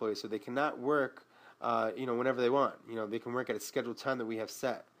our employees so they cannot work whenever they want. They can work at a scheduled time that we have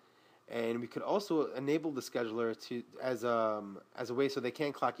set. And we could also enable the scheduler to as a way so they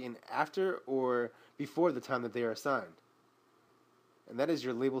can clock in after or before the time that they are assigned. And that is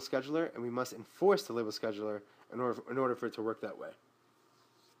your label scheduler, and we must enforce the label scheduler in order for it to work that way.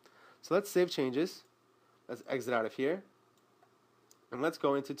 So let's save changes. Let's exit out of here. And let's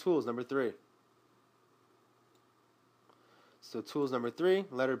go into tools number 3. So tools number 3,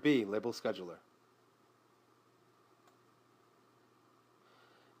 letter B, label scheduler.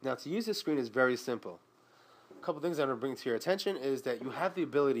 Now to use this screen is very simple. A couple things I'm going to bring to your attention is that you have the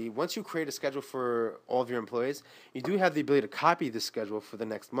ability, once you create a schedule for all of your employees, you do have the ability to copy the schedule for the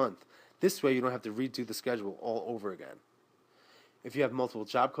next month. This way you don't have to redo the schedule all over again. If you have multiple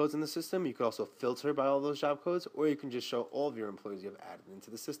job codes in the system, you can also filter by all those job codes, or you can just show all of your employees you have added into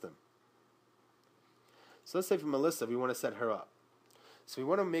the system. So let's say for Melissa, we want to set her up. So we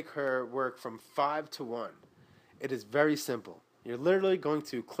want to make her work from 5 to 1. It is very simple. You're literally going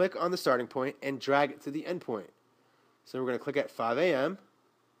to click on the starting point and drag it to the end point. So we're going to click at 5 a.m.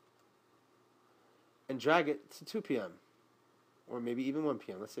 and drag it to 2 p.m. or maybe even 1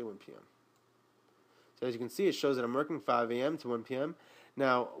 p.m. Let's say 1 p.m. So as you can see, it shows that I'm working 5 a.m. to 1 p.m.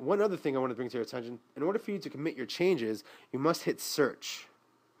 Now, one other thing I want to bring to your attention, in order for you to commit your changes, you must hit search.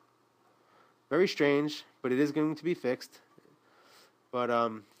 Very strange, but it is going to be fixed. But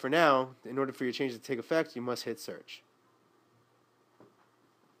for now, in order for your changes to take effect, you must hit search.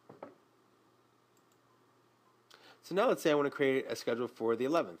 So now let's say I want to create a schedule for the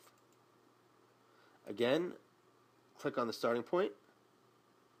 11th. Again, click on the starting point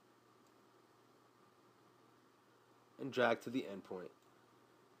and drag to the end point.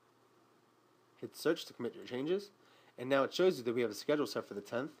 Hit search to commit your changes, and now it shows you that we have a schedule set for the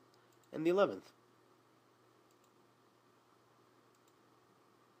 10th and the 11th.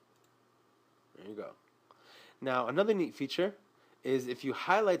 There you go. Now another neat feature is if you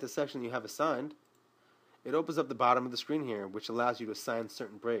highlight the section you have assigned, it opens up the bottom of the screen here, which allows you to assign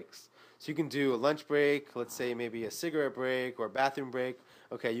certain breaks. So you can do a lunch break, let's say maybe a cigarette break or a bathroom break.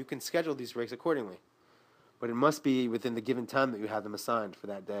 Okay, you can schedule these breaks accordingly. But it must be within the given time that you have them assigned for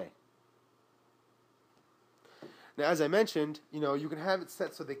that day. Now, as I mentioned, you can have it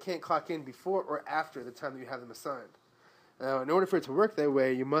set so they can't clock in before or after the time that you have them assigned. Now, in order for it to work that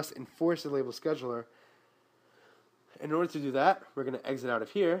way, you must enforce the label scheduler. In order to do that, we're going to exit out of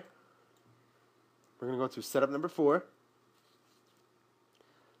here. We're going to go to setup number 4,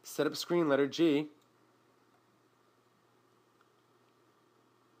 setup screen letter G,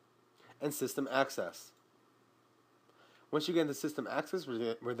 and system access. Once you get into system access,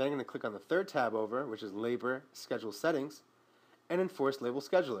 we're then going to click on the third tab over, which is labor schedule settings, and enforce label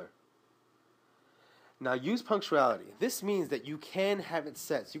scheduler. Now use punctuality. This means that you can have it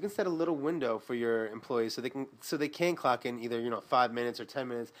set. So you can set a little window for your employees so they can clock in either 5 minutes or 10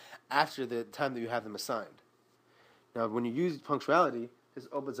 minutes after the time that you have them assigned. Now when you use punctuality, this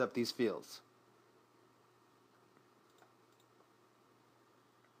opens up these fields.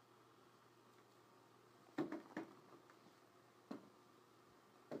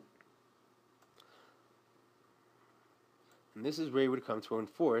 And this is where you would come to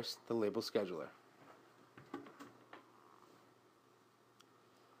enforce the label scheduler.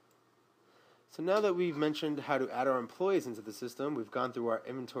 So now that we've mentioned how to add our employees into the system, we've gone through our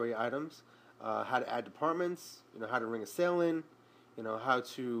inventory items, how to add departments, how to ring a sale in, how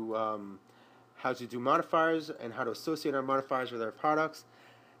to do modifiers and how to associate our modifiers with our products.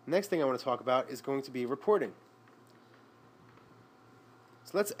 Next thing I want to talk about is going to be reporting.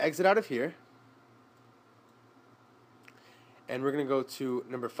 So let's exit out of here, and we're going to go to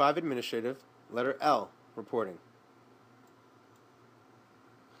number 5, administrative, letter L, reporting.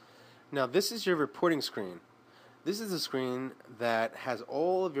 Now this is your reporting screen. This is a screen that has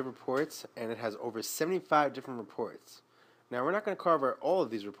all of your reports, and it has over 75 different reports. Now we're not going to cover all of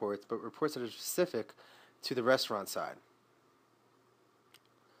these reports, but reports that are specific to the restaurant side.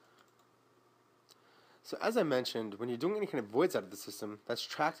 So as I mentioned, when you're doing any kind of voids out of the system, that's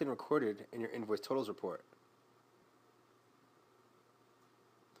tracked and recorded in your invoice totals report.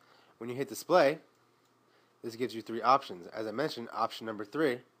 When you hit display, this gives you 3 options. As I mentioned, option number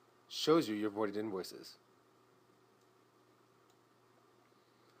 3 shows you your voided invoices.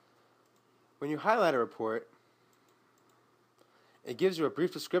 When you highlight a report, it gives you a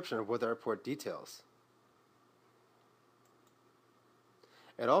brief description of what the report details.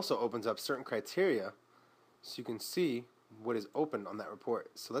 It also opens up certain criteria so you can see what is open on that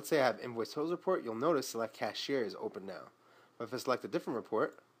report. So let's say I have invoice totals report, you'll notice select cashier is open now. But if I select a different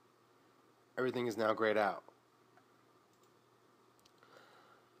report, everything is now grayed out.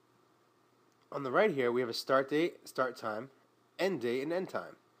 On the right here, we have a start date, start time, end date, and end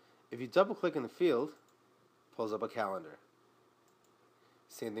time. If you double click in the field, it pulls up a calendar.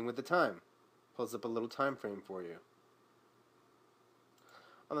 Same thing with the time. Pulls up a little time frame for you.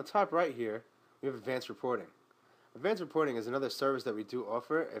 On the top right here, we have advanced reporting. Advanced reporting is another service that we do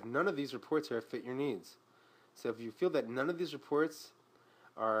offer if none of these reports here fit your needs. So if you feel that none of these reports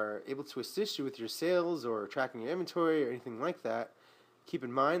are able to assist you with your sales or tracking your inventory or anything like that, keep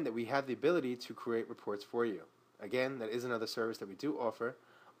in mind that we have the ability to create reports for you. Again, that is another service that we do offer,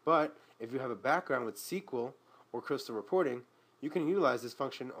 but if you have a background with SQL or Crystal reporting, you can utilize this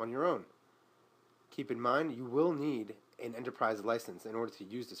function on your own. Keep in mind, you will need an enterprise license in order to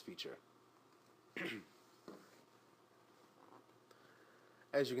use this feature.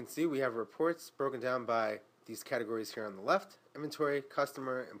 As you can see, we have reports broken down by these categories here on the left: inventory,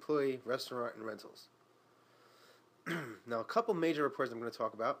 customer, employee, restaurant, and rentals. Now, a couple major reports I'm going to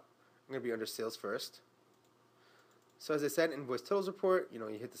talk about. I'm going to be under sales first. So as I said, invoice totals report, you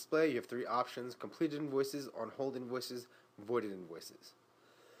hit display, you have 3 options: completed invoices, on hold invoices, voided invoices.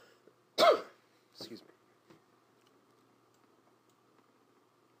 Excuse me.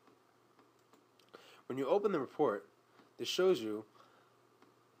 When you open the report, this shows you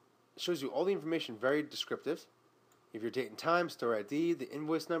all the information, very descriptive. You have your date and time, store ID, the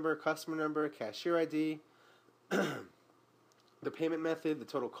invoice number, customer number, cashier ID, the payment method, the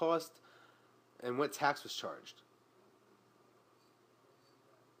total cost, and what tax was charged.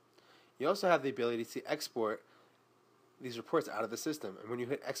 You also have the ability to export these reports out of the system. And when you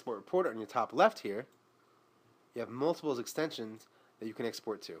hit export report on your top left here, you have multiple extensions that you can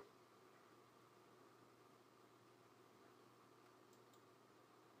export to.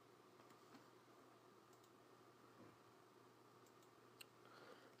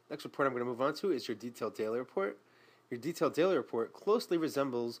 Next report I'm going to move on to is your detailed daily report. Your detailed daily report closely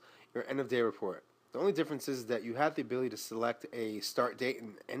resembles your end of day report. The only difference is that you have the ability to select a start date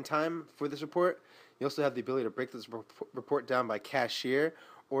and end time for this report. You also have the ability to break this report down by cashier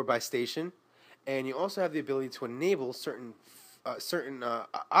or by station. And you also have the ability to enable certain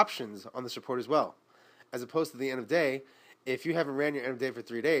options on this report as well. As opposed to the end of day, if you haven't ran your end of day for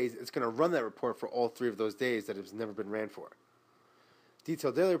 3 days, it's going to run that report for all 3 of those days that it's never been ran for.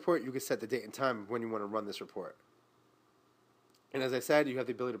 Detailed daily report, you can set the date and time when you want to run this report. And as I said, you have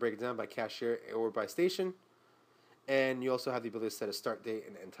the ability to break it down by cashier or by station. And you also have the ability to set a start date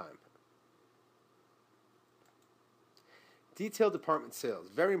and end time. Detailed department sales,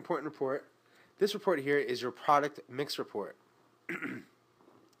 very important report. This report here is your product mix report. When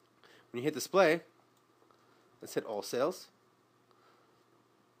you hit display, let's hit all sales.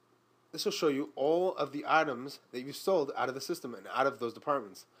 This will show you all of the items that you sold out of the system and out of those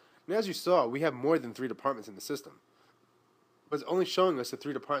departments. And as you saw, we have more than 3 departments in the system. But it's only showing us the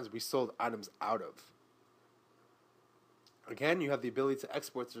 3 departments we sold items out of. Again, you have the ability to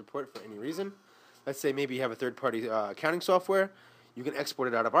export this report for any reason. Let's say maybe you have a third-party accounting software. You can export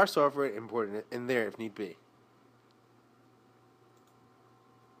it out of our software and import it in there if need be.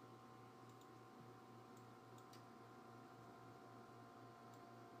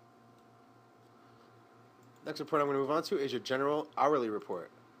 Next report I'm going to move on to is your general hourly report.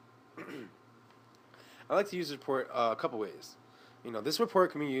 I like to use this report a couple ways. This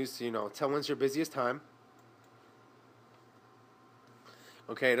report can be used to, tell when's your busiest time.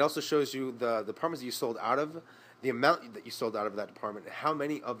 Okay, it also shows you the departments that you sold out of, the amount that you sold out of that department, and how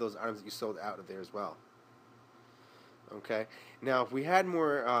many of those items that you sold out of there as well. Okay, now if we had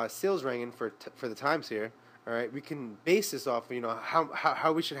more sales ranking for the times here, all right, we can base this off,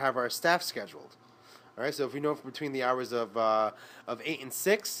 how we should have our staff scheduled. All right, so if we know between the hours of 8 and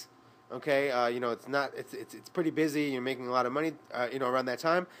 6, okay, it's pretty busy. You're making a lot of money, around that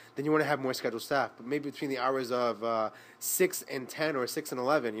time. Then you want to have more scheduled staff. But maybe between the hours of 6 and 10 or 6 and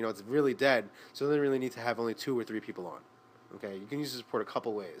 11, it's really dead. So then you really need to have only 2 or 3 people on. Okay, you can use this report a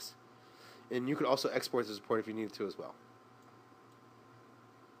couple ways, and you could also export this report if you needed to as well.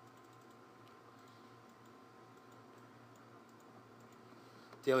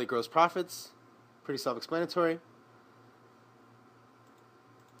 Daily gross profits, pretty self-explanatory.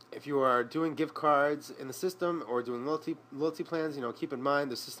 If you are doing gift cards in the system or doing loyalty plans, keep in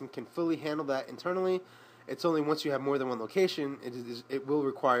mind the system can fully handle that internally. It's only once you have more than one location, it will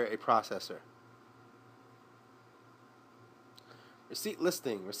require a processor. Receipt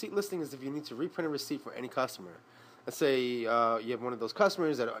listing. Receipt listing is if you need to reprint a receipt for any customer. Let's say you have one of those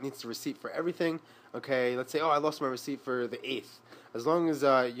customers that needs a receipt for everything. Okay, let's say, I lost my receipt for the 8th. As long as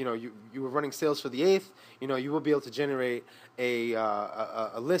you were running sales for the 8th, you will be able to generate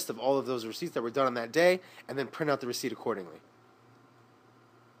a list of all of those receipts that were done on that day, and then print out the receipt accordingly.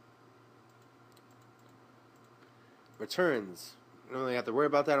 Returns. You don't really have to worry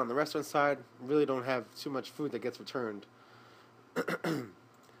about that on the restaurant side. You really don't have too much food that gets returned.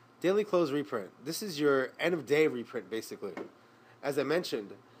 Daily close reprint. This is your end of day reprint, basically. As I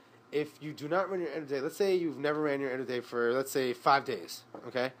mentioned, if you do not run your end of day, let's say you've never ran your end of day for, let's say, 5 days,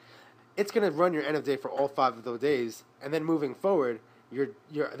 okay? It's going to run your end of day for all 5 of those days, and then moving forward, your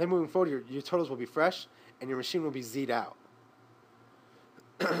totals will be fresh, and your machine will be Z'd out.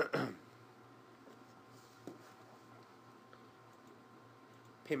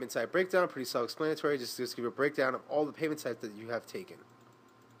 Payment type breakdown, pretty self-explanatory. Just give you a breakdown of all the payment types that you have taken.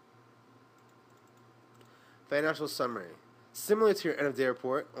 Financial summary. Similar to your end-of-day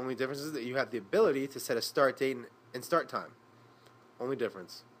report, only difference is that you have the ability to set a start date and start time. Only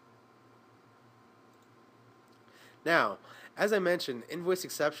difference. Now, as I mentioned, invoice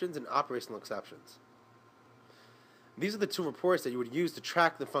exceptions and operational exceptions. These are the 2 reports that you would use to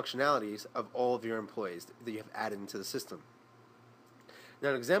track the functionalities of all of your employees that you have added into the system. Now,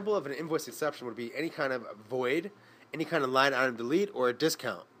 an example of an invoice exception would be any kind of void, any kind of line item delete, or a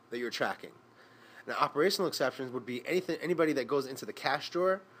discount that you're tracking. Now, operational exceptions would be anybody that goes into the cash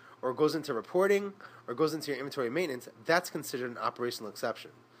drawer, or goes into reporting, or goes into your inventory maintenance. That's considered an operational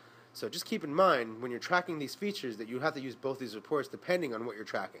exception. So just keep in mind when you're tracking these features that you have to use both these reports depending on what you're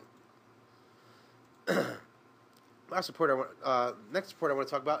tracking. Next report I want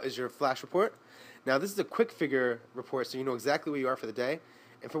to talk about is your flash report. Now, this is a quick figure report, so you know exactly where you are for the day.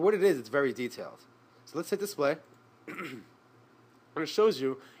 And for what it is, it's very detailed. So let's hit display. And it shows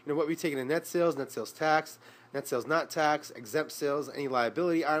you, what we've taken in net sales tax, net sales not tax, exempt sales, any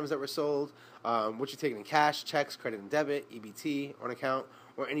liability items that were sold, what you've taken in cash, checks, credit and debit, EBT on account,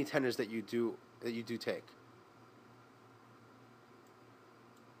 or any tenders that you do take.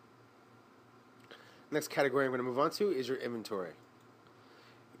 Next category I'm going to move on to is your inventory.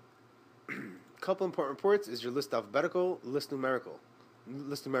 Couple important reports is your list alphabetical, list numerically.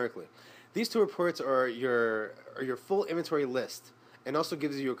 These 2 reports are your full inventory list, and also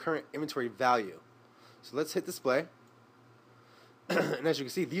gives you your current inventory value. So let's hit display. And as you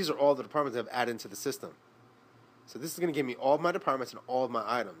can see, these are all the departments I've added into the system. So this is going to give me all of my departments and all of my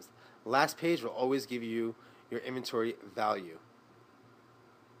items. Last page will always give you your inventory value.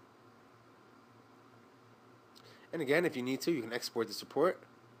 And again, if you need to, you can export this report,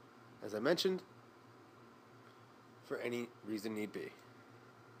 as I mentioned, for any reason need be.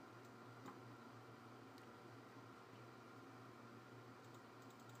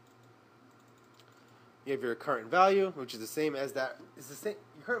 You have your current value, which is the same as that. Your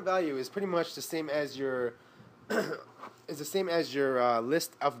current value is pretty much the same as your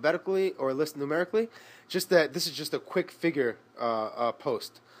list alphabetically or list numerically. Just that this is just a quick figure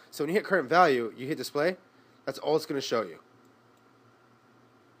post. So when you hit current value, you hit display. That's all it's going to show you.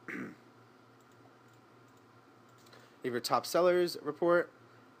 You have your top sellers report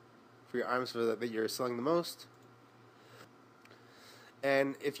for your items that you're selling the most.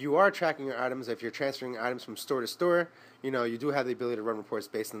 And if you are tracking your items, if you're transferring items from store to store, you do have the ability to run reports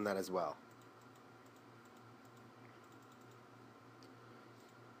based on that as well.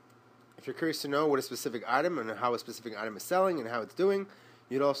 If you're curious to know what a specific item and how a specific item is selling and how it's doing,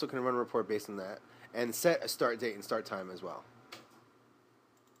 you'd also can run a report based on that and set a start date and start time as well.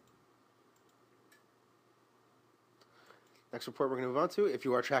 Next report we're going to move on to, if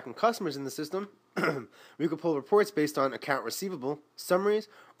you are tracking customers in the system, we can pull reports based on account receivable, summaries,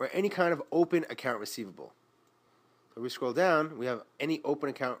 or any kind of open account receivable. So we scroll down, we have any open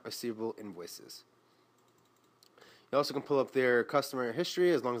account receivable invoices. You also can pull up their customer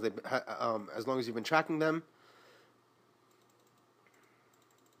history as long as you've been tracking them.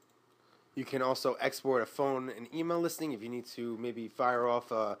 You can also export a phone and email listing if you need to maybe fire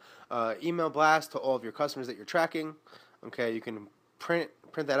off a email blast to all of your customers that you're tracking. Okay, you can print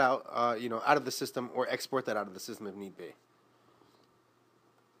that out, out of the system, or export that out of the system if need be.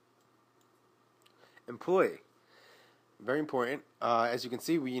 Employee, very important. As you can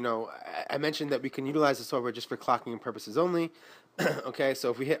see, I mentioned that we can utilize the software just for clocking purposes only. Okay, so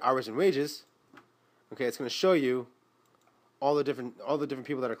if we hit hours and wages, okay, it's going to show you all the different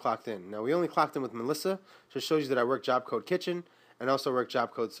people that are clocked in. Now we only clocked in with Melissa, so it shows you that I work job code kitchen and also work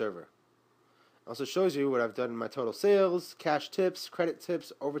job code server. Also shows you what I've done in my total sales, cash tips, credit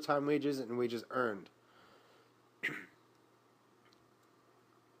tips, overtime wages, and wages earned.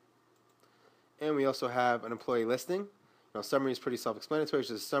 And we also have an employee listing. Summary is pretty self-explanatory. It's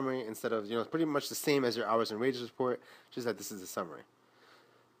just a summary instead of, it's pretty much the same as your hours and wages report, just that this is a summary.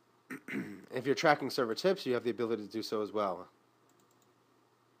 If you're tracking server tips, you have the ability to do so as well.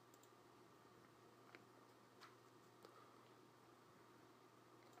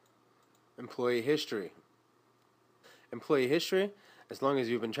 Employee history. Employee history, as long as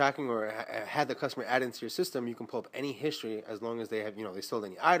you've been tracking or had the customer add into your system, you can pull up any history as long as they have, they sold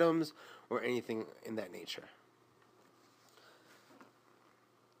any items or anything in that nature.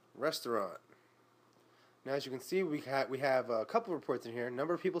 Restaurant. Now, as you can see, we have a couple reports in here.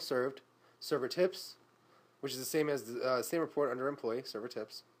 Number of people served, server tips, which is the same as the same report under employee, server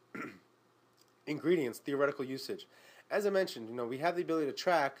tips. Ingredients, theoretical usage. As I mentioned, we have the ability to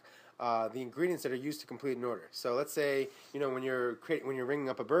track the ingredients that are used to complete an order. So let's say, when you're ringing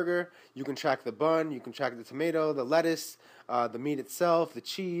up a burger, you can track the bun, you can track the tomato, the lettuce, the meat itself, the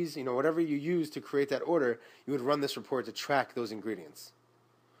cheese, whatever you use to create that order, you would run this report to track those ingredients.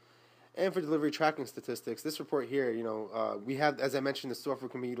 And for delivery tracking statistics, this report here, we have, as I mentioned, the software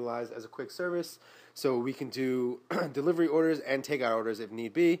can be utilized as a quick service, so we can do delivery orders and takeout orders if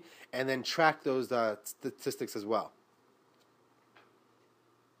need be, and then track those statistics as well.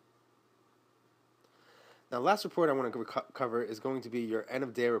 Now, last report I want to cover is going to be your end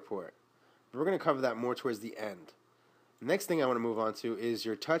of day report. We're going to cover that more towards the end. The next thing I want to move on to is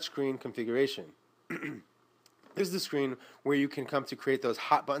your touchscreen configuration. This is the screen where you can come to create those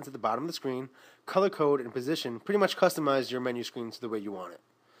hot buttons at the bottom of the screen, color code and position, pretty much customize your menu screen to the way you want it.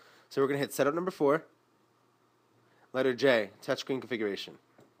 So we're going to hit setup number 4, letter J, touchscreen configuration.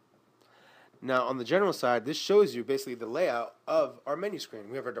 Now on the general side, this shows you basically the layout of our menu screen.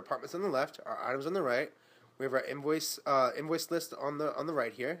 We have our departments on the left, our items on the right. We have our invoice list on the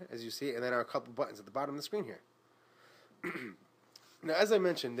right here, as you see, and then our couple buttons at the bottom of the screen here. Now, as I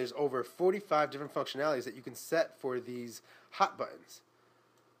mentioned, there's over 45 different functionalities that you can set for these hot buttons.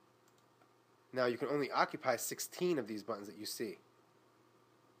 Now, you can only occupy 16 of these buttons that you see.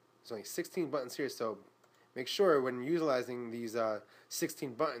 There's only 16 buttons here, so make sure when utilizing these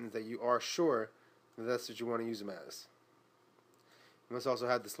 16 buttons that you are sure that that's what you want to use them as. You must also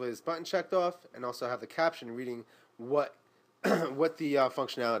have this latest button checked off and also have the caption reading what the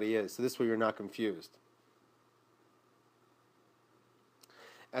functionality is, so this way you're not confused.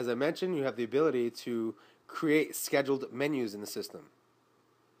 As I mentioned, you have the ability to create scheduled menus in the system.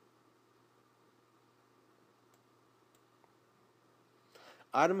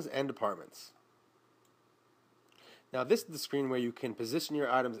 Items and departments. Now, this is the screen where you can position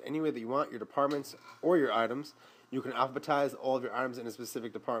your items any way that you want, your departments or your items. You can alphabetize all of your items in a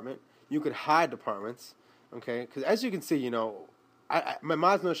specific department. You could hide departments, okay? Because as you can see, my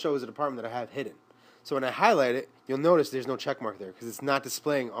Mosno show is a department that I have hidden. So when I highlight it, you'll notice there's no check mark there because it's not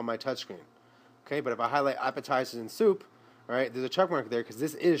displaying on my touchscreen. Okay, but if I highlight appetizers and soup, all right, there's a check mark there because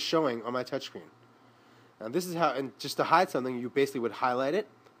this is showing on my touchscreen. Now this is how, and just to hide something, you basically would highlight it,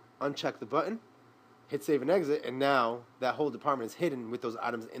 uncheck the button, hit save and exit, and now that whole department is hidden with those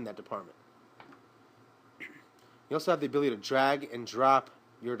items in that department. You also have the ability to drag and drop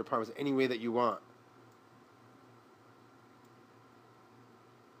your departments any way that you want.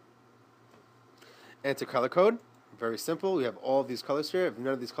 Enter color code. Very simple. We have all of these colors here. If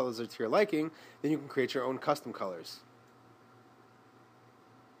none of these colors are to your liking, then you can create your own custom colors.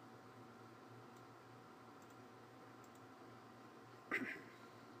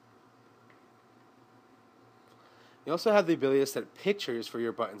 You also have the ability to set pictures for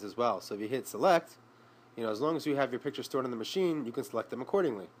your buttons as well. So if you hit select, as long as you have your picture stored on the machine, you can select them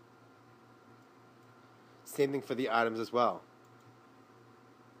accordingly. Same thing for the items as well.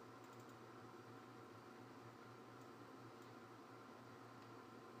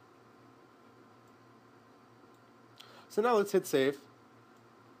 So now let's hit save.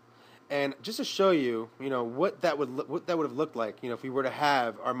 And just to show you, what that would have looked like, if we were to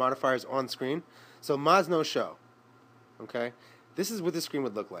have our modifiers on screen. So mods no show. Okay, this is what the screen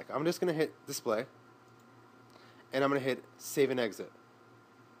would look like. I'm just going to hit display, and I'm going to hit save and exit.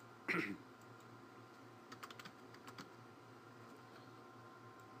 I'm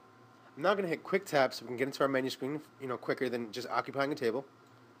now going to hit quick tab so we can get into our menu screen, quicker than just occupying a table.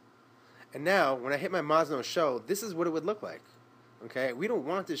 And now, when I hit my mods no show, this is what it would look like. Okay, we don't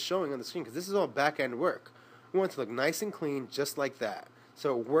want this showing on the screen because this is all back-end work. We want it to look nice and clean, just like that,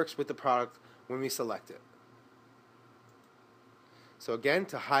 so it works with the product when we select it. So again,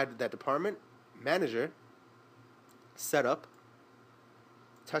 to hide that department, Manager, Setup,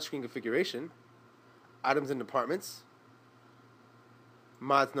 Touchscreen Configuration, Items and Departments,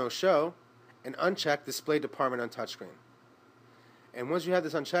 Mods No Show, and uncheck Display Department on Touchscreen. And once you have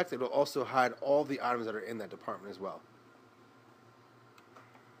this unchecked, it will also hide all the items that are in that department as well.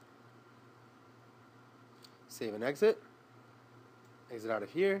 Save and exit. Exit out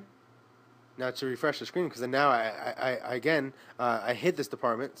of here. Now to refresh the screen, because now I hit this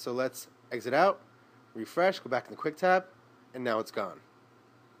department. So let's exit out, refresh, go back in the quick tab, and now it's gone.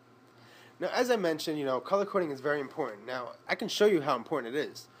 Now, as I mentioned, color coding is very important. Now, I can show you how important it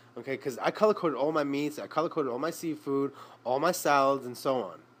is. Okay, because I color coded all my meats, I color coded all my seafood, all my salads, and so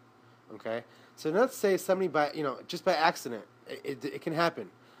on. Okay, so let's say somebody just by accident, it can happen.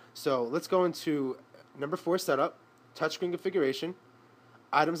 So let's go into number 4 setup, touchscreen configuration,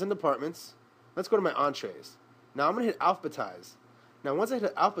 items and departments. Let's go to my entrees. Now I'm gonna hit alphabetize. Now once I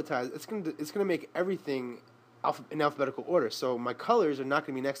hit alphabetize, it's gonna make everything in alphabetical order. So my colors are not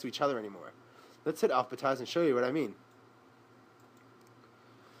gonna be next to each other anymore. Let's hit alphabetize and show you what I mean.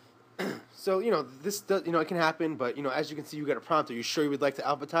 So, this does, it can happen, but, as you can see, you got a prompt. Are you sure you would like to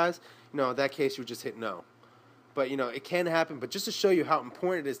alphabetize? In that case, you would just hit no. But, it can happen. But just to show you how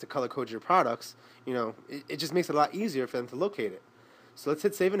important it is to color code your products, it just makes it a lot easier for them to locate it. So let's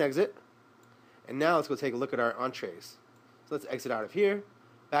hit save and exit. And now let's go take a look at our entrees. So let's exit out of here,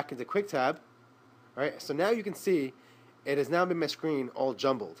 back into quick tab. All right, so now you can see it has now been my screen all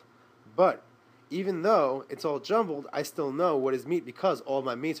jumbled. But even though it's all jumbled, I still know what is meat because all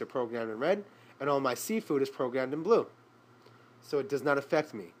my meats are programmed in red and all my seafood is programmed in blue. So it does not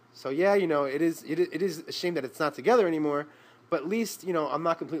affect me. So yeah, it is a shame that it's not together anymore, but at least, I'm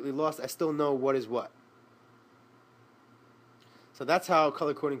not completely lost. I still know what is what. So that's how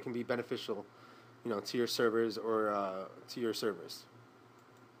color coding can be beneficial, to your servers or to your servers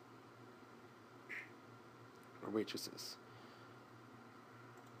or waitresses.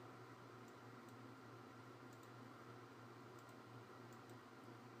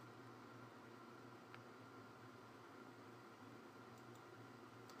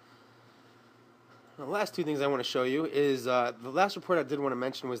 The last 2 things I want to show you is the last report I did want to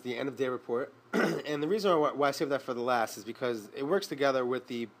mention was the end of day report, and the reason why I saved that for the last is because it works together with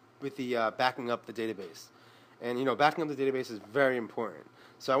the backing up the database, and backing up the database is very important.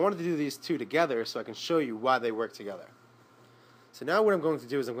 So I wanted to do these 2 together so I can show you why they work together. So now what I'm going to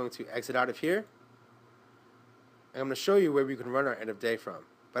do is I'm going to exit out of here, and I'm going to show you where we can run our end of day from.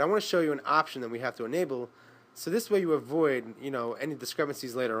 But I want to show you an option that we have to enable, so this way you avoid any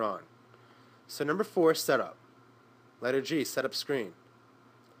discrepancies later on. So number 4, setup. Letter G, setup screen.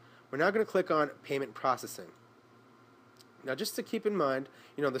 We're now going to click on payment processing. Now just to keep in mind,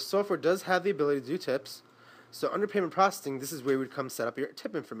 the software does have the ability to do tips. So under payment processing, this is where you would come set up your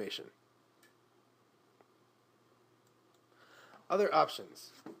tip information. Other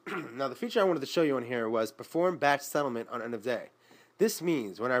options. Now the feature I wanted to show you on here was perform batch settlement on end of day. This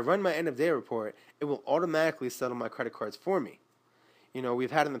means when I run my end of day report, it will automatically settle my credit cards for me.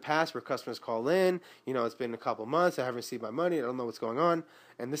 We've had in the past where customers call in, it's been a couple months, I haven't received my money, I don't know what's going on.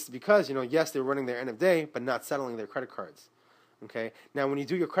 And this is because, yes, they're running their end of day, but not settling their credit cards. Okay? Now, when you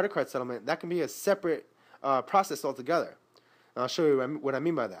do your credit card settlement, that can be a separate process altogether. And I'll show you what I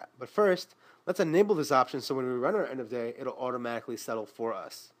mean by that. But first, let's enable this option so when we run our end of day, it'll automatically settle for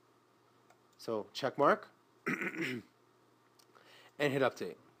us. So, check mark, and hit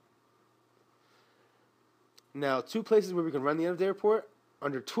update. Now, 2 places where we can run the end of day report,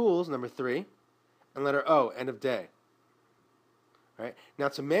 under Tools, number 3, and letter O, end of day. All right. Now,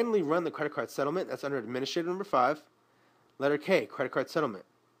 to manually run the credit card settlement, that's under Administrator, number 5, letter K, credit card settlement.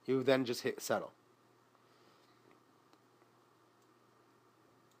 You then just hit settle.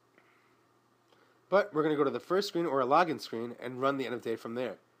 But we're going to go to the first screen or a login screen and run the end of day from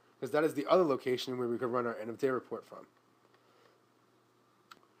there, because that is the other location where we could run our end of day report from.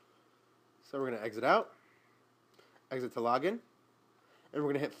 So we're going to exit out, exit to login, and we're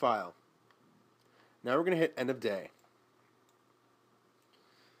going to hit file. Now we're going to hit end of day.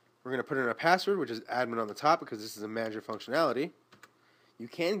 We're going to put in our password, which is admin on the top, because this is a manager functionality. You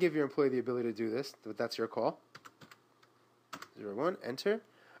can give your employee the ability to do this, but that's your call. 01, enter.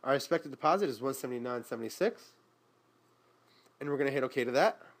 Our expected deposit is $179.76, and we're going to hit OK to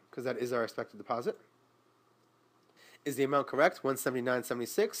that, because that is our expected deposit. Is the amount correct?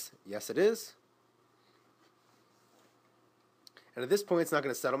 $179.76? Yes, it is. And at this point, it's not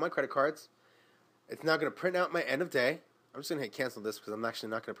going to settle my credit cards. It's not going to print out my end of day. I'm just going to hit cancel this because I'm actually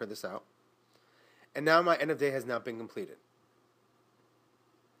not going to print this out. And now my end of day has not been completed.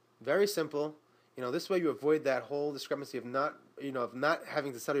 Very simple. This way you avoid that whole discrepancy of not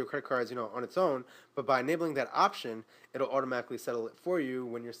having to settle your credit cards, on its own. But by enabling that option, it'll automatically settle it for you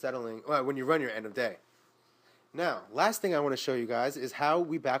when you run your end of day. Now, last thing I want to show you guys is how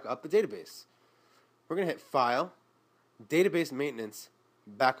we back up the database. We're going to hit File, Database Maintenance,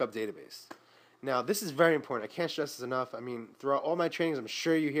 Backup Database. Now, this is very important. I can't stress this enough. Throughout all my trainings, I'm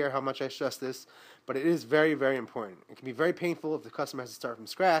sure you hear how much I stress this, but it is very, very important. It can be very painful if the customer has to start from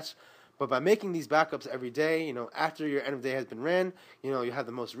scratch, but by making these backups every day, after your end of day has been ran, you have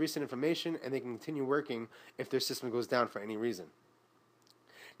the most recent information, and they can continue working if their system goes down for any reason.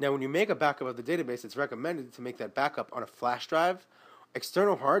 Now, when you make a backup of the database, it's recommended to make that backup on a flash drive,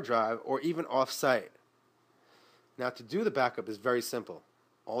 external hard drive, or even off-site. Now, to do the backup is very simple.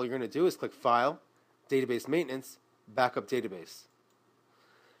 All you're going to do is click File, Database Maintenance, Backup Database.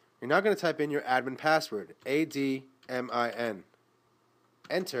 You're now going to type in your admin password, ADMIN.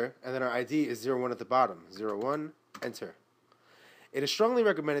 Enter, and then our ID is 01 at the bottom. 01, enter. It is strongly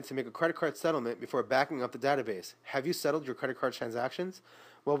recommended to make a credit card settlement before backing up the database. Have you settled your credit card transactions?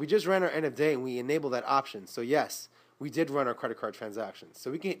 Well, we just ran our end of day and we enabled that option. So yes, we did run our credit card transactions.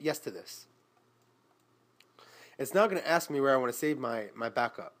 So we can hit yes to this. It's now going to ask me where I want to save my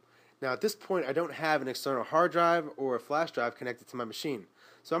backup. Now at this point, I don't have an external hard drive or a flash drive connected to my machine.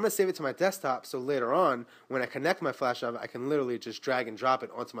 So I'm going to save it to my desktop so later on, when I connect my flash drive, I can literally just drag and drop it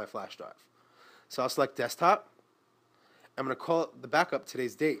onto my flash drive. So I'll select desktop. I'm going to call the backup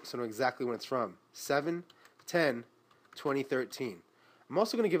today's date so I know exactly when it's from. 7/10/2013. I'm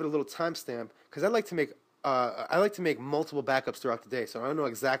also going to give it a little timestamp because I like to make multiple backups throughout the day, so I know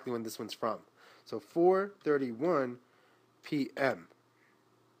exactly when this one's from. So 4:31 p.m.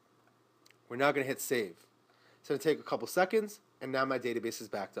 We're now going to hit save. It's going to take a couple seconds, and now my database is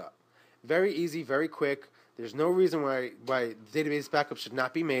backed up. Very easy, very quick. There's no reason why database backup should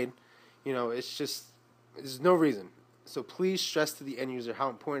not be made. There's no reason. So please stress to the end user how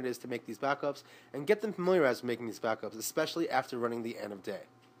important it is to make these backups and get them familiarized with making these backups, especially after running the end of day.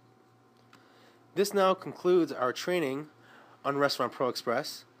 This now concludes our training on Restaurant Pro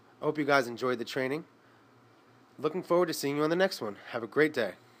Express. I hope you guys enjoyed the training. Looking forward to seeing you on the next one. Have a great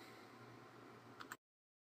day.